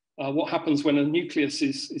what happens when a nucleus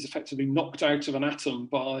is effectively knocked out of an atom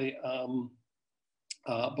by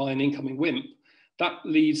an incoming WIMP. That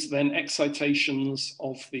leaves then excitations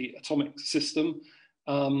of the atomic system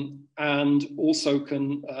and also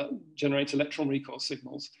can generate electron recoil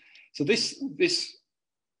signals. So this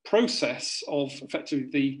process of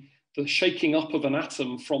effectively the shaking up of an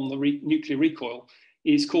atom from the nuclear recoil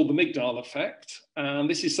is called the Migdal effect. And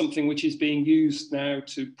this is something which is being used now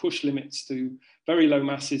to push limits to very low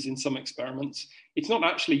masses in some experiments. It's not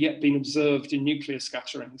actually yet been observed in nuclear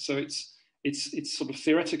scattering. So it's sort of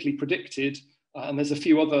theoretically predicted. And there's a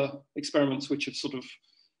few other experiments which have sort of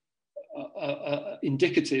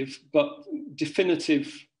indicative, but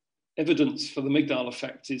definitive evidence for the Migdal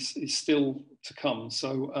effect is still to come.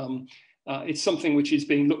 So it's something which is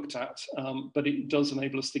being looked at, but it does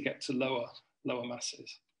enable us to get to lower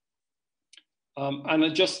masses. And I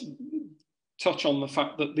just touch on the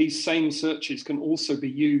fact that these same searches can also be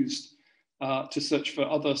used to search for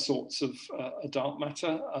other sorts of dark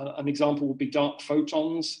matter. An example would be dark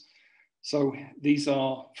photons. So these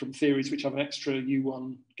are from theories which have an extra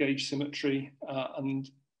U1 gauge symmetry, and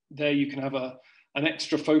there you can have an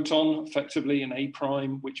extra photon, effectively an A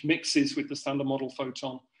prime, which mixes with the standard model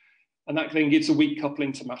photon. And that then gives a weak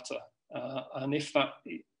coupling to matter. And if that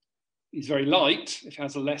is very light, if it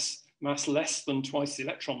has a mass less than twice the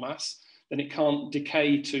electron mass, then it can't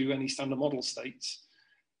decay to any standard model states.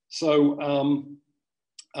 So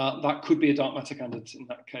that could be a dark matter candidate in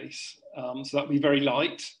that case. So that would be very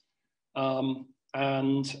light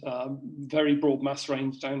and very broad mass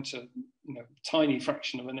range down to tiny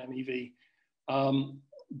fraction of an MeV.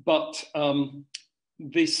 But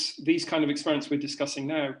these kind of experiments we're discussing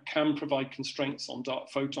now can provide constraints on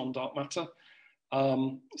photon dark matter.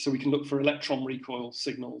 So we can look for electron recoil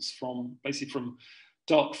signals basically from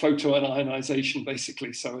dark photon ionization,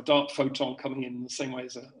 basically. So a dark photon coming in the same way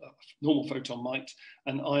as a normal photon might,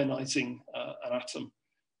 and ionizing an atom.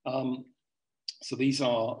 So these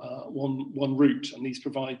are one route, and these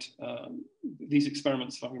provide, these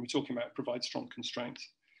experiments that I'm going to be talking about provide strong constraints.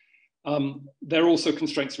 There are also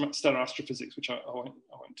constraints from stellar astrophysics, which I won't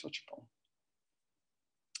touch upon.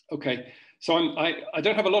 Okay, so I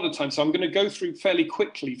don't have a lot of time, so I'm going to go through fairly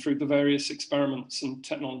quickly through the various experiments and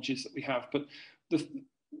technologies that we have. But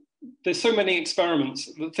there's so many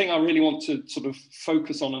experiments. The thing I really want to sort of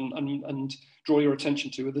focus on and draw your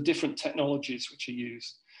attention to are the different technologies which are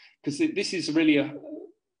used, because this is really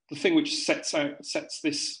the thing which sets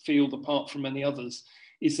this field apart from many others.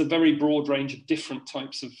 Is the very broad range of different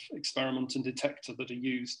types of experiment and detector that are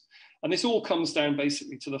used. And this all comes down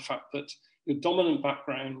basically to the fact that your dominant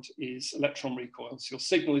background is electron recoils, your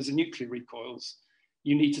signal is a nuclear recoils,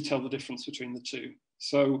 you need to tell the difference between the two.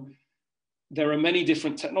 So there are many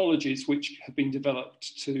different technologies which have been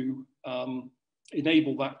developed to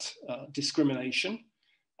enable that discrimination.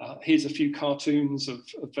 Here's a few cartoons of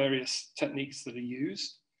various techniques that are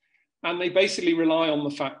used. And they basically rely on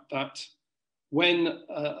the fact that when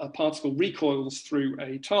a particle recoils through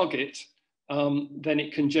a target, then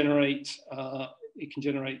it can generate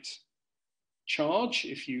charge.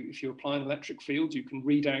 If you apply an electric field, you can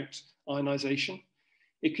read out ionization.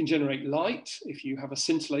 It can generate light if you have a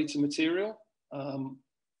scintillator material, and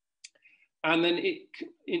then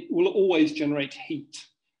it will always generate heat.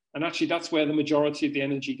 And actually, that's where the majority of the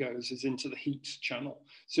energy goes, is into the heat channel.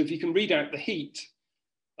 So if you can read out the heat,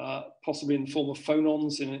 possibly in the form of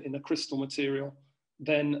phonons in a crystal material,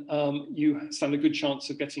 then you stand a good chance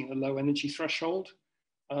of getting a low energy threshold.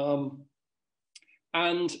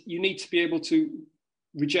 And you need to be able to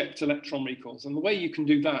reject electron recoils. And the way you can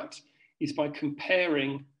do that is by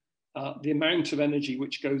comparing the amount of energy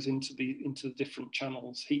which goes into the different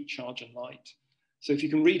channels, heat, charge, and light. So if you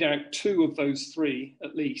can read out 2 of those 3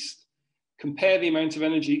 at least, compare the amount of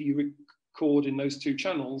energy you record in those 2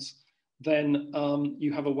 channels, then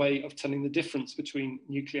you have a way of telling the difference between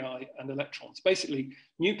nuclei and electrons. Basically,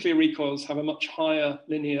 nuclear recoils have a much higher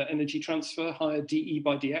linear energy transfer, higher dE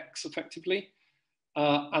by dx effectively.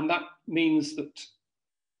 And that means that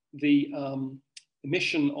the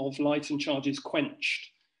emission of light and charge is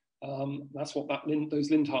quenched. That's what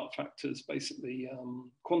those Lindhardt factors basically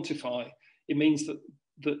quantify. It means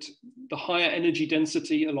that the higher energy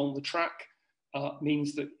density along the track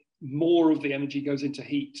means that more of the energy goes into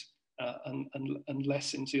heat and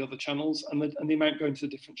less into the other channels, and the amount going to the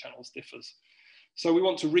different channels differs. So we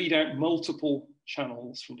want to read out multiple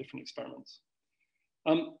channels from different experiments.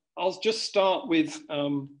 I'll just start with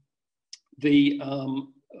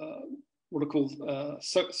what are called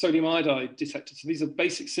sodium iodide detectors. So these are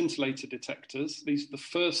basic scintillator detectors. These are the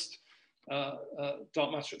first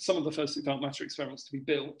dark matter, some of the first dark matter experiments to be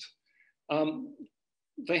built.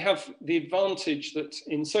 They have the advantage that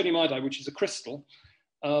in sodium iodide, which is a crystal,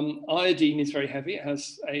 iodine is very heavy. It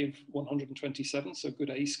has A of 127, so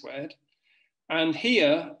good A squared. And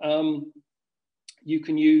here, you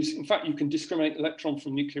can use, in fact, you can discriminate electron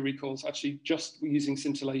from nuclear recoils actually just using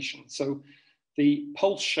scintillation. So the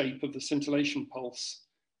pulse shape of the scintillation pulse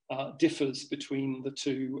differs between the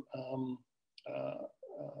 2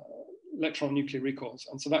 electron nuclear recoils.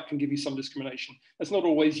 And so that can give you some discrimination. That's not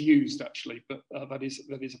always used actually, but that is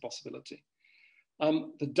a possibility.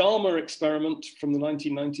 The Dharma experiment from the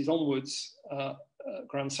 1990s onwards,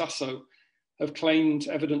 Gran Sasso, have claimed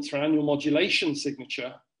evidence for annual modulation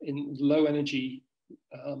signature in low energy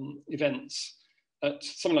events at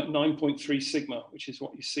something like 9.3 sigma, which is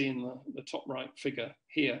what you see in the top right figure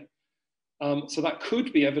here. So that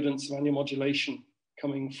could be evidence of annual modulation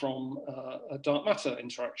coming from a dark matter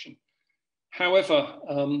interaction. However,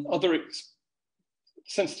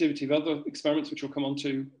 sensitivity of other experiments, which we'll come on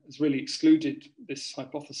to, has really excluded this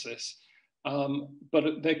hypothesis.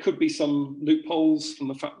 But there could be some loopholes from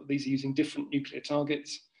the fact that these are using different nuclear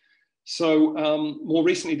targets. So more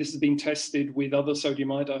recently, this has been tested with other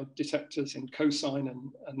sodium iodide detectors in cosine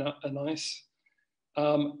and ice.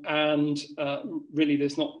 Really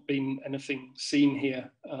there's not been anything seen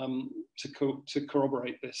here to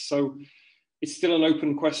corroborate this. So it's still an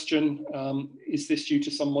open question. Is this due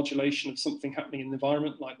to some modulation of something happening in the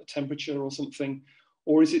environment, like the temperature or something?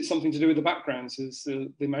 Or is it something to do with the backgrounds? Is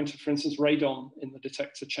the amount of, for instance, radon in the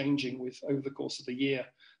detector changing over the course of the year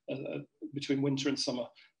between winter and summer?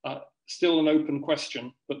 Still an open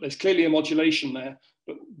question, but there's clearly a modulation there.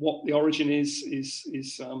 But what the origin is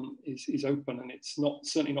open, and it's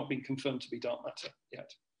certainly not been confirmed to be dark matter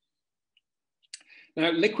yet.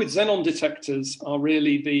 Now, liquid xenon detectors are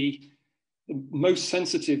really the most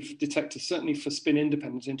sensitive detectors, certainly for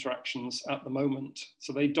spin-independent interactions at the moment.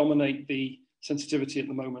 So they dominate the sensitivity at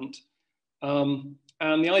the moment. And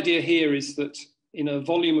the idea here is that in a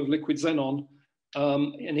volume of liquid xenon,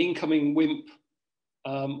 an incoming WIMP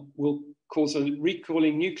will cause a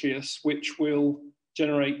recoiling nucleus, which will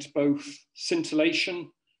generate both scintillation,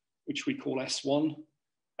 which we call S1,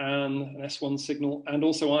 and an S1 signal, and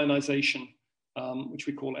also ionization, which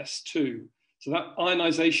we call S2. So that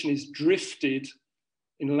ionization is drifted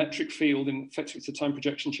in an electric field, in effectively it's a time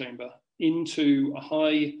projection chamber, into a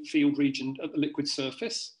high field region at the liquid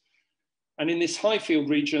surface. And in this high field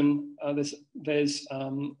region, there's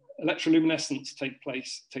electroluminescence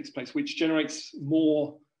takes place, which generates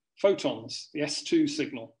more photons, the S2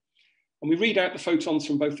 signal. And we read out the photons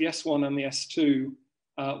from both the S1 and the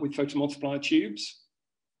S2 with photomultiplier tubes.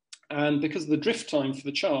 And because of the drift time for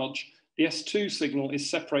the charge, the S2 signal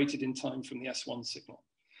is separated in time from the S1 signal.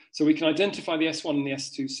 So we can identify the S1 and the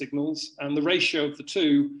S2 signals, and the ratio of the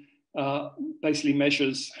two basically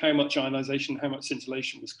measures how much ionization, how much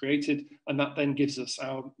scintillation was created, and that then gives us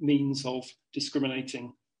our means of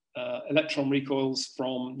discriminating electron recoils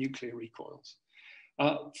from nuclear recoils.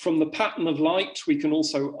 From the pattern of light, we can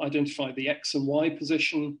also identify the X and Y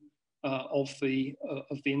position of the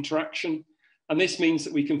interaction. And this means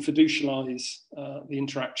that we can fiducialize the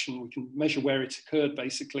interaction. We can measure where it occurred,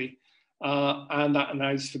 basically, and that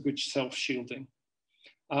allows for good self-shielding.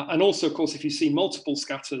 And also, of course, if you see multiple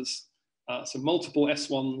scatters, so multiple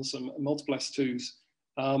S1s and multiple S2s,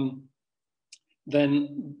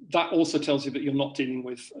 then that also tells you that you're not dealing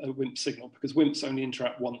with a WIMP signal, because WIMPs only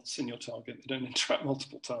interact once in your target. They don't interact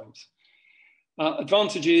multiple times.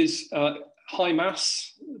 Advantage is high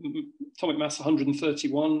mass, atomic mass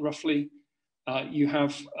 131 roughly. You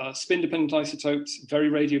have spin-dependent isotopes, very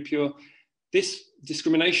radio-pure. This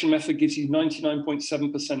discrimination method gives you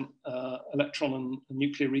 99.7% electron and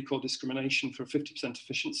nuclear recoil discrimination for a 50%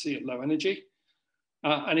 efficiency at low energy.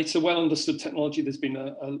 And it's a well-understood technology. There's been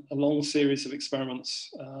a long series of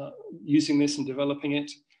experiments using this and developing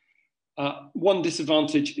it. One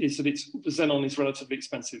disadvantage is that the xenon is relatively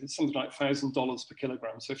expensive. It's something like $1,000 per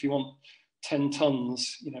kilogram. So if you want 10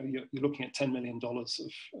 tons, you're looking at $10 million of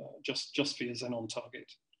just for your xenon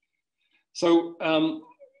target. So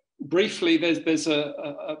briefly, there's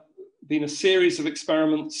been a series of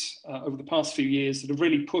experiments over the past few years that have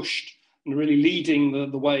really pushed and really leading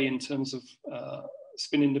the way in terms of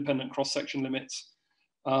spin-independent cross-section limits.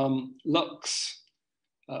 LUX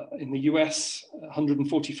in the US,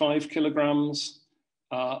 145 kilograms.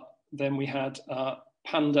 Then we had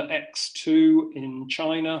Panda X2 in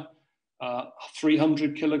China,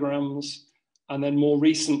 300 kilograms. And then more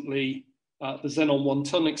recently, the Xenon 1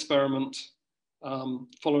 ton experiment,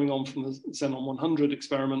 following on from the Xenon 100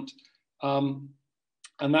 experiment. And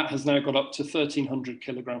that has now got up to 1,300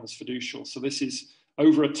 kilograms fiducial. So this is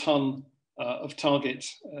over a ton of target,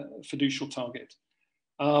 fiducial target.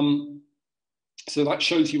 So that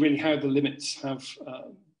shows you really how the limits have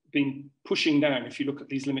been pushing down. If you look at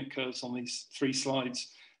these limit curves on these 3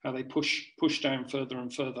 slides, how they push down further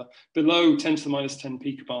and further, below 10 to the minus 10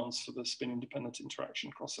 picobars for the spin-independent interaction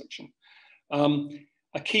cross-section.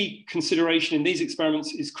 A key consideration in these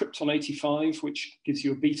experiments is krypton 85, which gives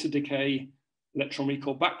you a beta decay electron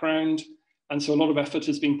recoil background. And so a lot of effort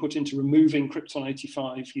has been put into removing krypton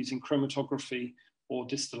 85 using chromatography or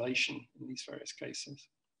distillation in these various cases.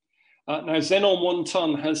 Now, Xenon 1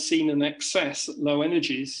 ton has seen an excess at low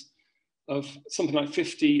energies of something like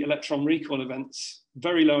 50 electron recoil events,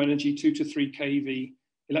 very low energy, 2 to 3 keV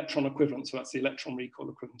electron equivalent. So that's the electron recoil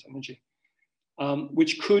equivalent energy,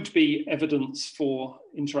 which could be evidence for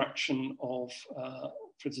interaction of,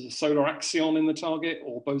 for instance, a solar axion in the target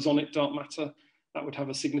or bosonic dark matter. That would have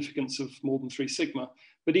a significance of more than 3 sigma.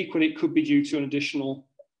 But equally, it could be due to an additional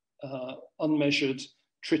unmeasured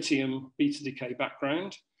tritium beta decay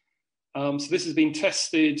background. So this has been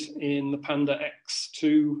tested in the Panda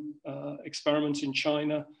X2 experiment in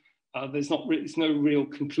China. There's no real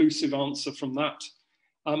conclusive answer from that.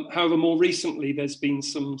 However, more recently, there's been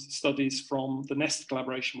some studies from the NEST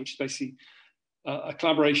collaboration, which is basically a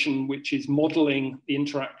collaboration which is modeling the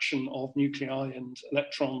interaction of nuclei and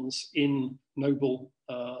electrons in noble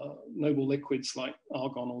liquids like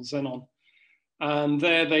argon or xenon. And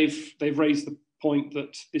there they've raised the point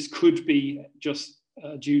that this could be just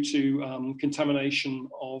due to contamination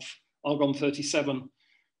of argon-37,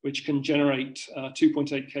 which can generate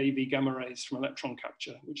 2.8 keV gamma rays from electron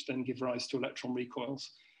capture, which then give rise to electron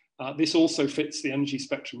recoils. This also fits the energy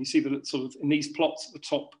spectrum. You see that it's sort of in these plots at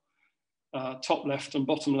the top left and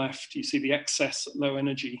bottom left, you see the excess at low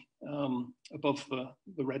energy above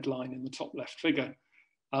the red line in the top left figure.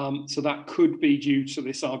 So that could be due to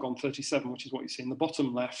this argon-37, which is what you see in the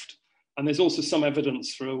bottom left. And there's also some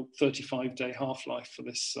evidence for a 35-day half-life for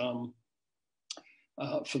this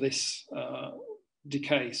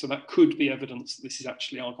decay. So that could be evidence that this is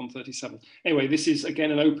actually argon-37. Anyway, this is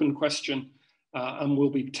again an open question and will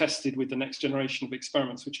be tested with the next generation of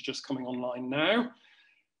experiments, which are just coming online now.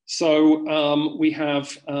 So we have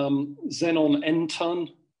xenon n-ton,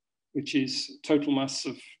 which is total mass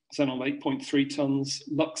of xenon 8.3 tons,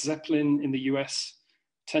 LUX-ZEPLIN in the US,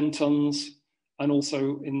 10 tons, and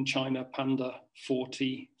also in China, Panda,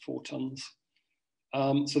 44 tons.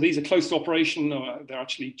 So these are close to operation. They're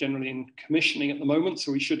actually generally in commissioning at the moment,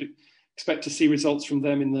 so we should expect to see results from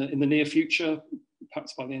them in the near future,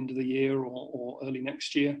 perhaps by the end of the year or early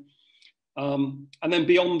next year. And then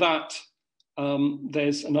beyond that,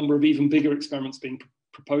 there's a number of even bigger experiments being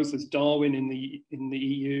proposed. There's Darwin in the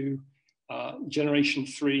EU, Generation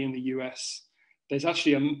 3 in the US. There's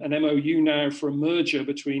actually an MOU now for a merger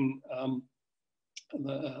between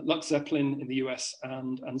LUX-ZEPLIN in the US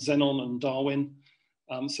and Xenon and Darwin.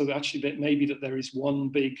 So actually it may be that there is one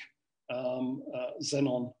big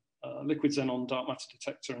xenon, liquid xenon dark matter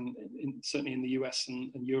detector, certainly in the US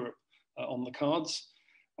and Europe on the cards.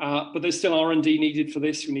 But there's still R&D needed for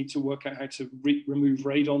this. We need to work out how to remove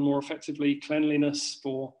radon more effectively, cleanliness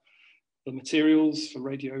for the materials, for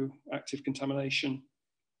radioactive contamination,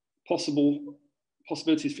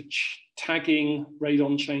 possibilities for tagging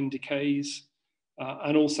radon chain decays,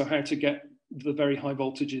 and also how to get the very high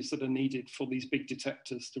voltages that are needed for these big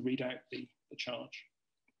detectors to read out the charge.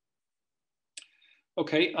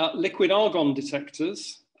 Okay, liquid argon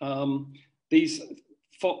detectors. These,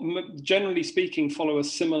 generally speaking, follow a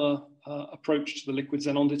similar approach to the liquid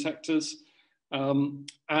xenon detectors.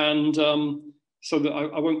 So that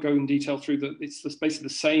I won't go in detail through that. It's basically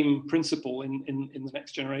the same principle in the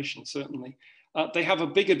next generation, certainly. They have a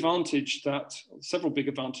big advantage, several big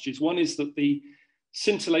advantages. One is that the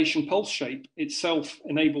scintillation pulse shape itself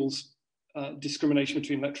enables discrimination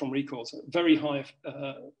between electron recoils, very high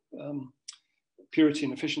purity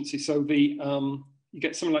and efficiency. So you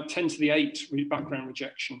get something like 10 to the 8 background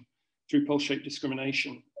rejection through pulse shape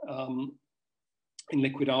discrimination in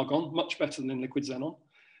liquid argon, much better than in liquid xenon.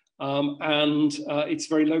 And it's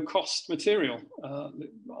very low cost material,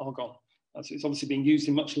 argon. So it's obviously being used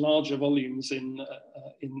in much larger volumes in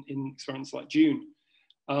experiments like June.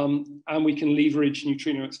 And we can leverage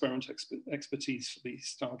neutrino experiment expertise for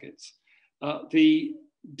these targets. The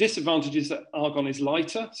disadvantage is that argon is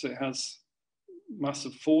lighter, so it has mass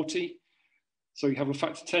of 40. So you have a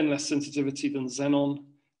factor 10 less sensitivity than xenon.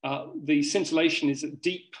 The scintillation is at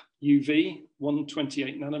deep UV,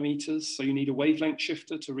 128 nanometers. So you need a wavelength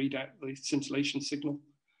shifter to read out the scintillation signal.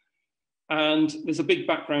 And there's a big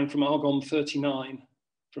background from argon-39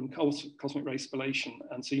 from cosmic ray spallation.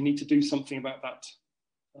 And so you need to do something about that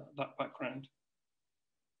background.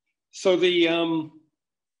 So the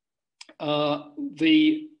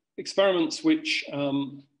experiments which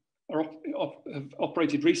have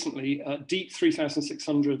operated recently, Deep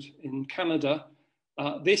 3600 in Canada,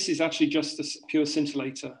 this is actually just a pure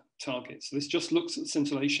scintillator target. So this just looks at the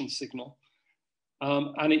scintillation signal.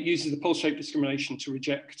 And it uses the pulse shape discrimination to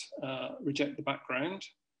reject the background.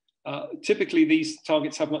 Typically, these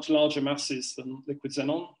targets have much larger masses than liquid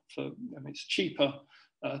xenon. It's cheaper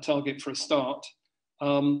target for a start.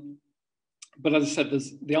 But as I said,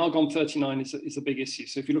 the argon-39 is a big issue.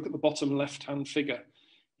 So if you look at the bottom left-hand figure,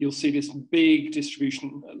 you'll see this big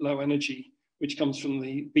distribution at low energy, which comes from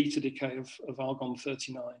the beta decay of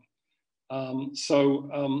argon-39.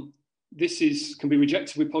 This can be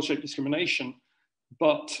rejected with pulse shape discrimination,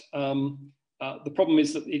 but the problem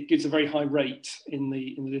is that it gives a very high rate in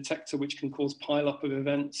the detector, which can cause pile-up of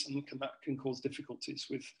events, and that can cause difficulties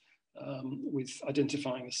with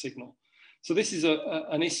identifying a signal. So this is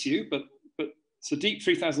an issue, but so Deep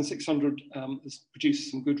 3600 has produced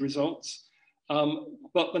some good results.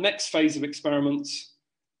 But the next phase of experiments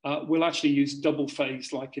will actually use double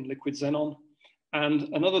phase, like in liquid xenon. And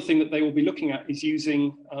another thing that they will be looking at is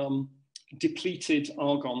using depleted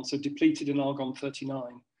argon, so depleted in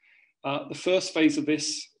argon-39. The first phase of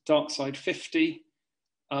this, dark side 50,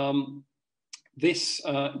 this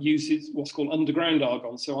uses what's called underground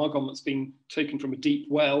argon, so argon that's been taken from a deep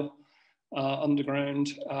well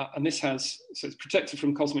underground, and this has, so it's protected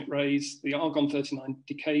from cosmic rays. The argon-39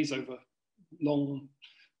 decays over long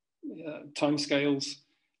timescales,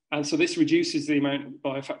 and so this reduces the amount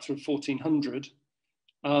by a factor of 1400.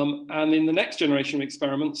 And in the next generation of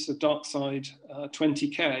experiments, the dark side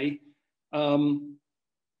 20K,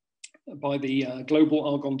 by the Global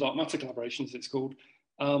Argon Dark Matter Collaboration, as it's called,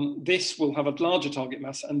 this will have a larger target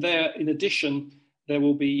mass, and there, in addition, there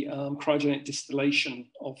will be cryogenic distillation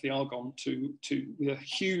of the argon with a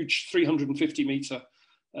huge 350 meter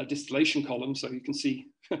distillation column, so you can see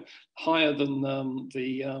higher than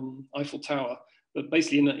the Eiffel Tower, but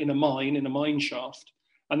basically in a mine shaft.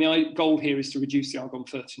 And the goal here is to reduce the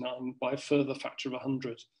argon-39 by a further factor of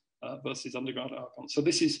 100 versus underground argon. So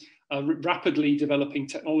this is a rapidly developing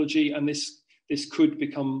technology, and this could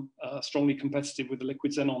become strongly competitive with the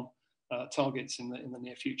liquid xenon targets in the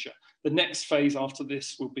near future. The next phase after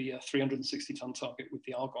this will be a 360-ton target with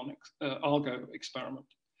the Argo experiment.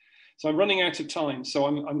 So I'm running out of time, so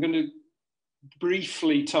I'm going to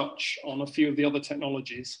briefly touch on a few of the other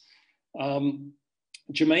technologies.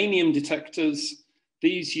 Germanium detectors,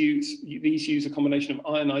 these use a combination of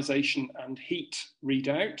ionization and heat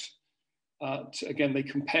readout. Again, they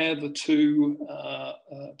compare the two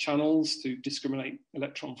channels to discriminate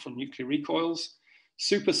electron from nuclear recoils.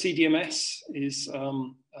 Super CDMS is a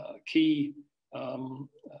key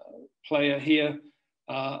player here.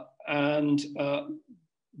 And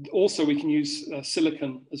also we can use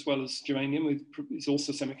silicon as well as germanium. It's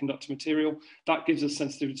also semiconductor material. That gives us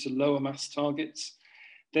sensitivity to lower mass targets.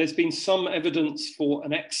 There's been some evidence for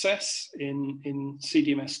an excess in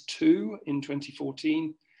CDMS2 in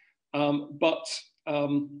 2014, but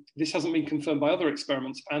this hasn't been confirmed by other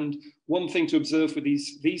experiments. And one thing to observe with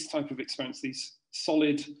these type of experiments, these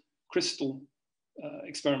solid crystal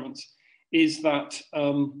experiments, is that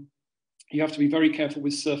you have to be very careful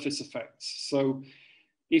with surface effects. So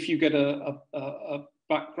if you get a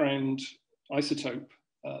background isotope,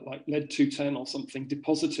 like lead-210 or something,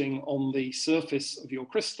 depositing on the surface of your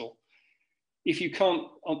crystal, if you can't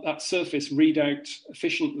on that surface read out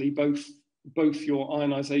efficiently both your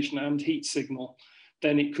ionization and heat signal,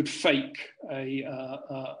 then it could fake a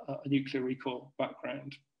nuclear recoil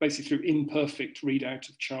background, basically through imperfect readout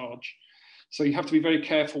of charge. So you have to be very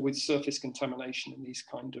careful with surface contamination in these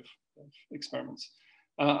kind of experiments.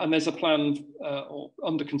 And there's a plan or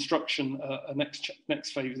under construction, a next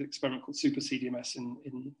phase experiment called Super CDMS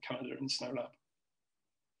in Canada in Snow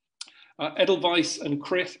Lab. Edelweiss and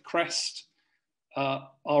Crest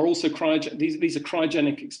are also cryogenic. These are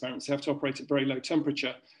cryogenic experiments. They have to operate at very low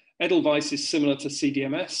temperature. Edelweiss is similar to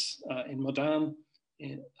CDMS in Modane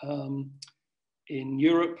in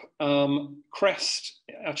Europe. Crest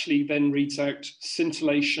actually then reads out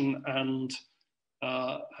scintillation and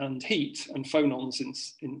heat and phonons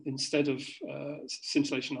instead of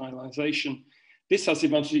scintillation and ionization. This has the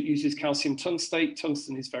advantage it uses calcium tungstate.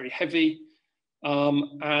 Tungsten is very heavy, so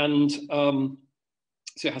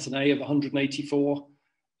it has an A of 184.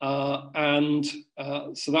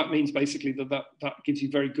 So that means basically that gives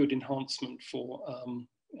you very good enhancement for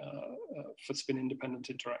spin-independent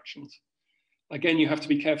interactions. Again, you have to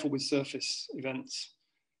be careful with surface events.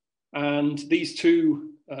 And these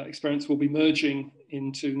two experiments will be merging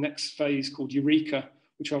into next phase called Eureka,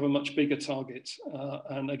 which will have a much bigger target.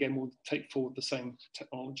 And again, we'll take forward the same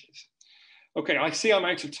technologies. Okay, I see I'm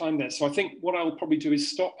out of time there. So I think what I'll probably do is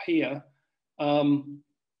stop here. I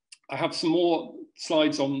have some more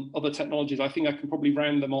slides on other technologies. I think I can probably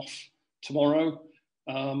round them off tomorrow.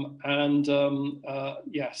 Yeah,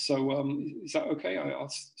 so is that okay? I'll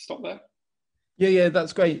stop there. Yeah,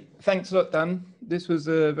 that's great. Thanks a lot, Dan. This was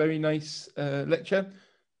a very nice lecture.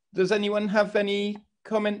 Does anyone have any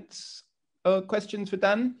comments or questions for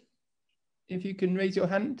Dan? If you can raise your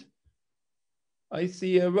hand. I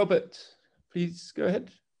see Robert. Please go ahead.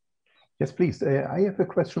 Yes, please. I have a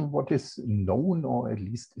question. What is known or at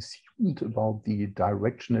least assumed about the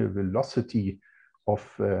directional velocity of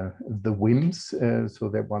the WIMPs, so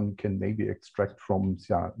that one can maybe extract from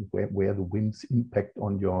where the WIMPs impact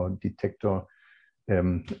on your detector,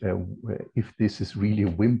 if this is really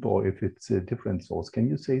a WIMP or if it's a different source. Can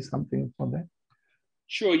you say something on that?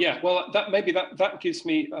 Sure, yeah. Well, that gives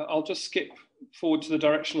me, I'll just skip forward to the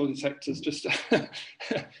directional detectors, just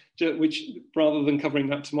which rather than covering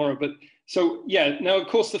that tomorrow. But so, yeah, now, of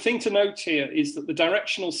course, the thing to note here is that the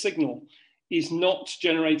directional signal is not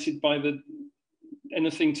generated by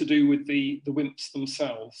anything to do with the WIMPs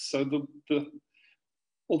themselves. So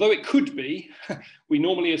although it could be, we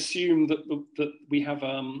normally assume that we have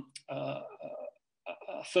a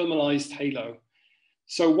thermalized halo.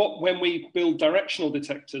 So when we build directional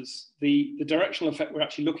detectors, the directional effect we're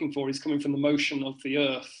actually looking for is coming from the motion of the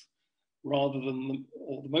Earth rather than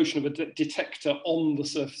the motion of a detector on the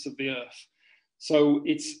surface of the Earth. So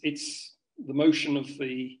it's the motion of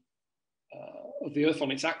the Earth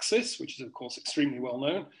on its axis, which is of course extremely well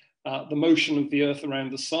known, the motion of the Earth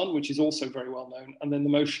around the Sun, which is also very well known, and then the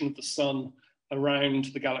motion of the Sun around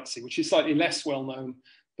the galaxy, which is slightly less well known,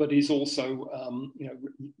 but is also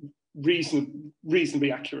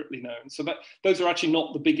reasonably accurately known. So those are actually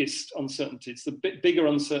not the biggest uncertainties. The bigger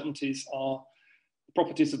uncertainties are the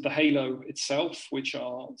properties of the halo itself, which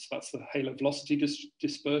are, so that's the halo velocity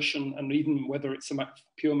dispersion, and even whether it's a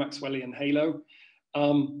pure Maxwellian halo.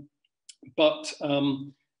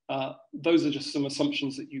 Those are just some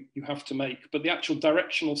assumptions that you have to make. But the actual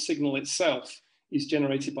directional signal itself is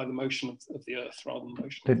generated by the motion of the Earth rather than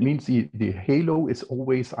motion. That means the halo is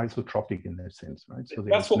always isotropic in that sense, right? So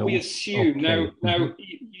that's what we assume. Okay. Now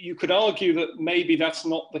you could argue that maybe that's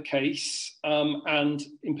not the case, and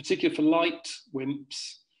in particular for light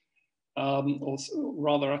WIMPs, or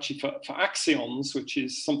rather actually for axions, which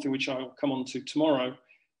is something which I'll come on to tomorrow.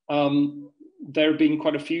 There have been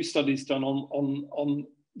quite a few studies done on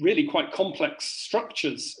really quite complex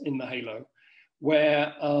structures in the halo,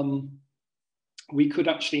 where we could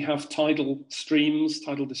actually have tidal streams,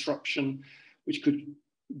 tidal disruption, which could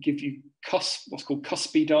give you what's called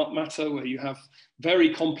cuspy dark matter, where you have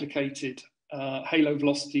very complicated halo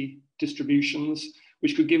velocity distributions,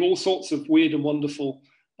 which could give all sorts of weird and wonderful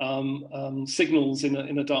signals in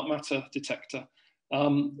a dark matter detector.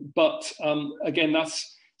 Again,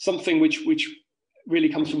 that's something which really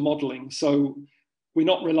comes from modeling. So we're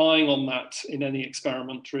not relying on that in any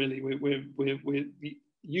experiment, really. We're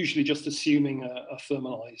usually just assuming a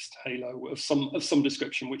thermalized halo of some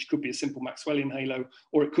description, which could be a simple Maxwellian halo,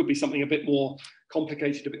 or it could be something a bit more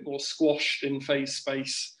complicated, a bit more squashed in phase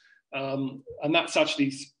space. And that's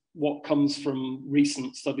actually what comes from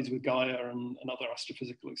recent studies with Gaia and other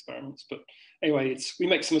astrophysical experiments. But anyway, we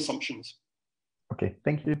make some assumptions. Okay,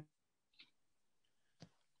 thank you.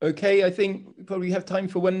 Okay, I think we probably have time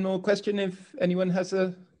for one more question if anyone has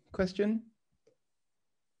a question.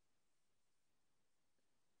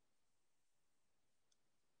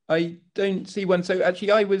 I don't see one. So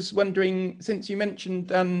actually, I was wondering, since you mentioned,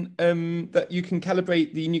 Dan, that you can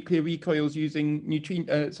calibrate the nuclear recoils using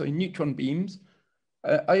neutron beams,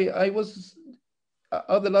 are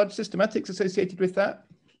the large systematics associated with that?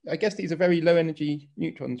 I guess these are very low energy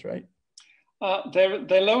neutrons, right?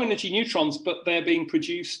 They're low energy neutrons, but they're being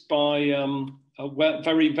produced by a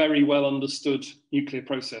very, very well understood nuclear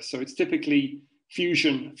process. So it's typically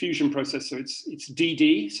fusion process. So it's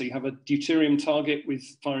DD, so you have a deuterium target with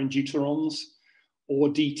firing deuterons, or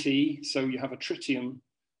DT, so you have a tritium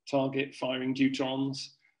target firing deuterons.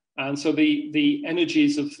 And so the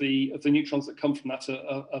energies of the neutrons that come from that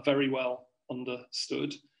are very well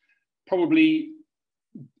understood. Probably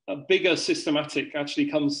a bigger systematic actually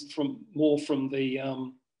comes more from the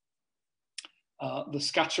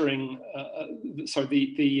scattering,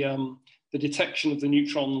 the detection of the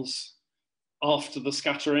neutrons after the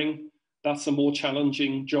scattering. That's a more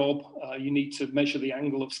challenging job. You need to measure the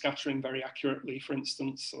angle of scattering very accurately, for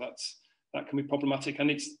instance. So that can be problematic,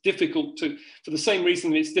 and it's difficult for the same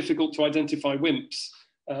reason it's difficult to identify WIMPs,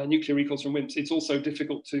 nuclear recoils from WIMPs. It's also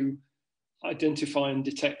difficult to identify and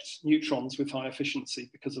detect neutrons with high efficiency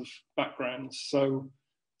because of backgrounds. So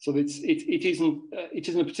it isn't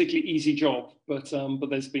a particularly easy job, but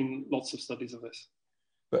there's been lots of studies of this.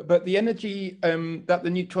 But the energy that the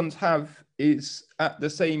neutrons have is at the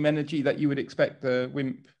same energy that you would expect the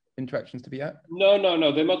WIMP interactions to be at?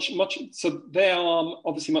 No. They're much. So they are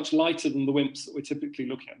obviously much lighter than the WIMPs that we're typically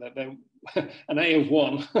looking at. They're an A of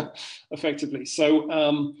 1, effectively.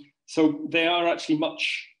 So they are actually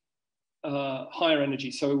much higher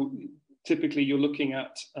energy. So typically you're looking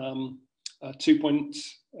at 2.85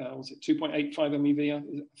 MeV, I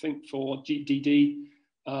think, for DD,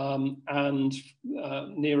 and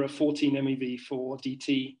nearer 14 MeV for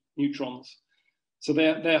DT neutrons. So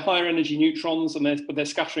they're higher energy neutrons, but they're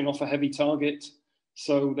scattering off a heavy target.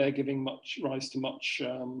 So they're giving rise to much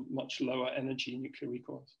lower energy nuclear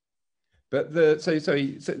recoils. But so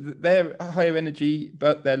they're higher energy,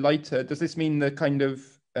 but they're lighter. Does this mean the kind of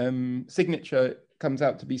signature comes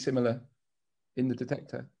out to be similar in the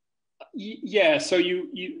detector? Yeah. So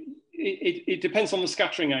it depends on the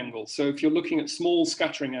scattering angle. So if you're looking at small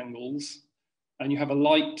scattering angles, and you have a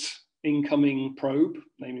light incoming probe,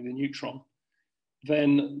 namely the neutron,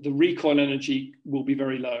 then the recoil energy will be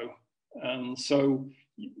very low. And so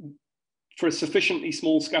for a sufficiently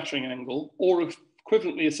small scattering angle, or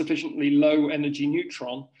equivalently a sufficiently low energy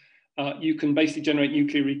neutron, you can basically generate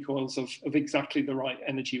nuclear recoils of exactly the right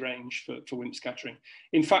energy range for WIMP scattering.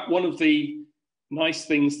 In fact, one of the nice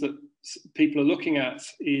things that people are looking at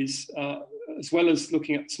is, as well as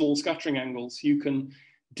looking at small scattering angles, you can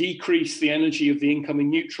decrease the energy of the incoming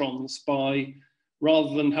neutrons by,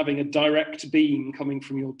 rather than having a direct beam coming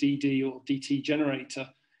from your DD or DT generator,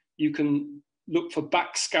 you can look for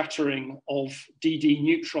backscattering of DD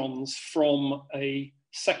neutrons from a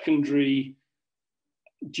secondary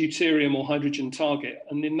deuterium or hydrogen target.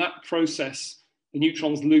 And in that process, the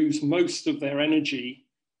neutrons lose most of their energy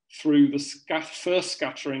through the first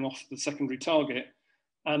scattering off the secondary target.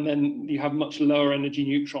 And then you have much lower energy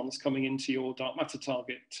neutrons coming into your dark matter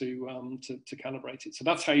target to calibrate it. So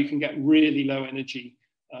that's how you can get really low energy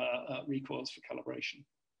recoils for calibration.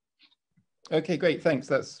 Okay, great, thanks.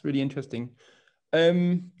 That's really interesting.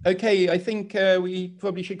 Okay, I think we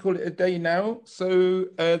probably should call it a day now. So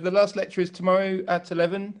the last lecture is tomorrow at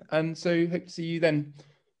 11, and so hope to see you then.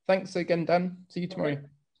 Thanks again, Dan. See you tomorrow. Okay.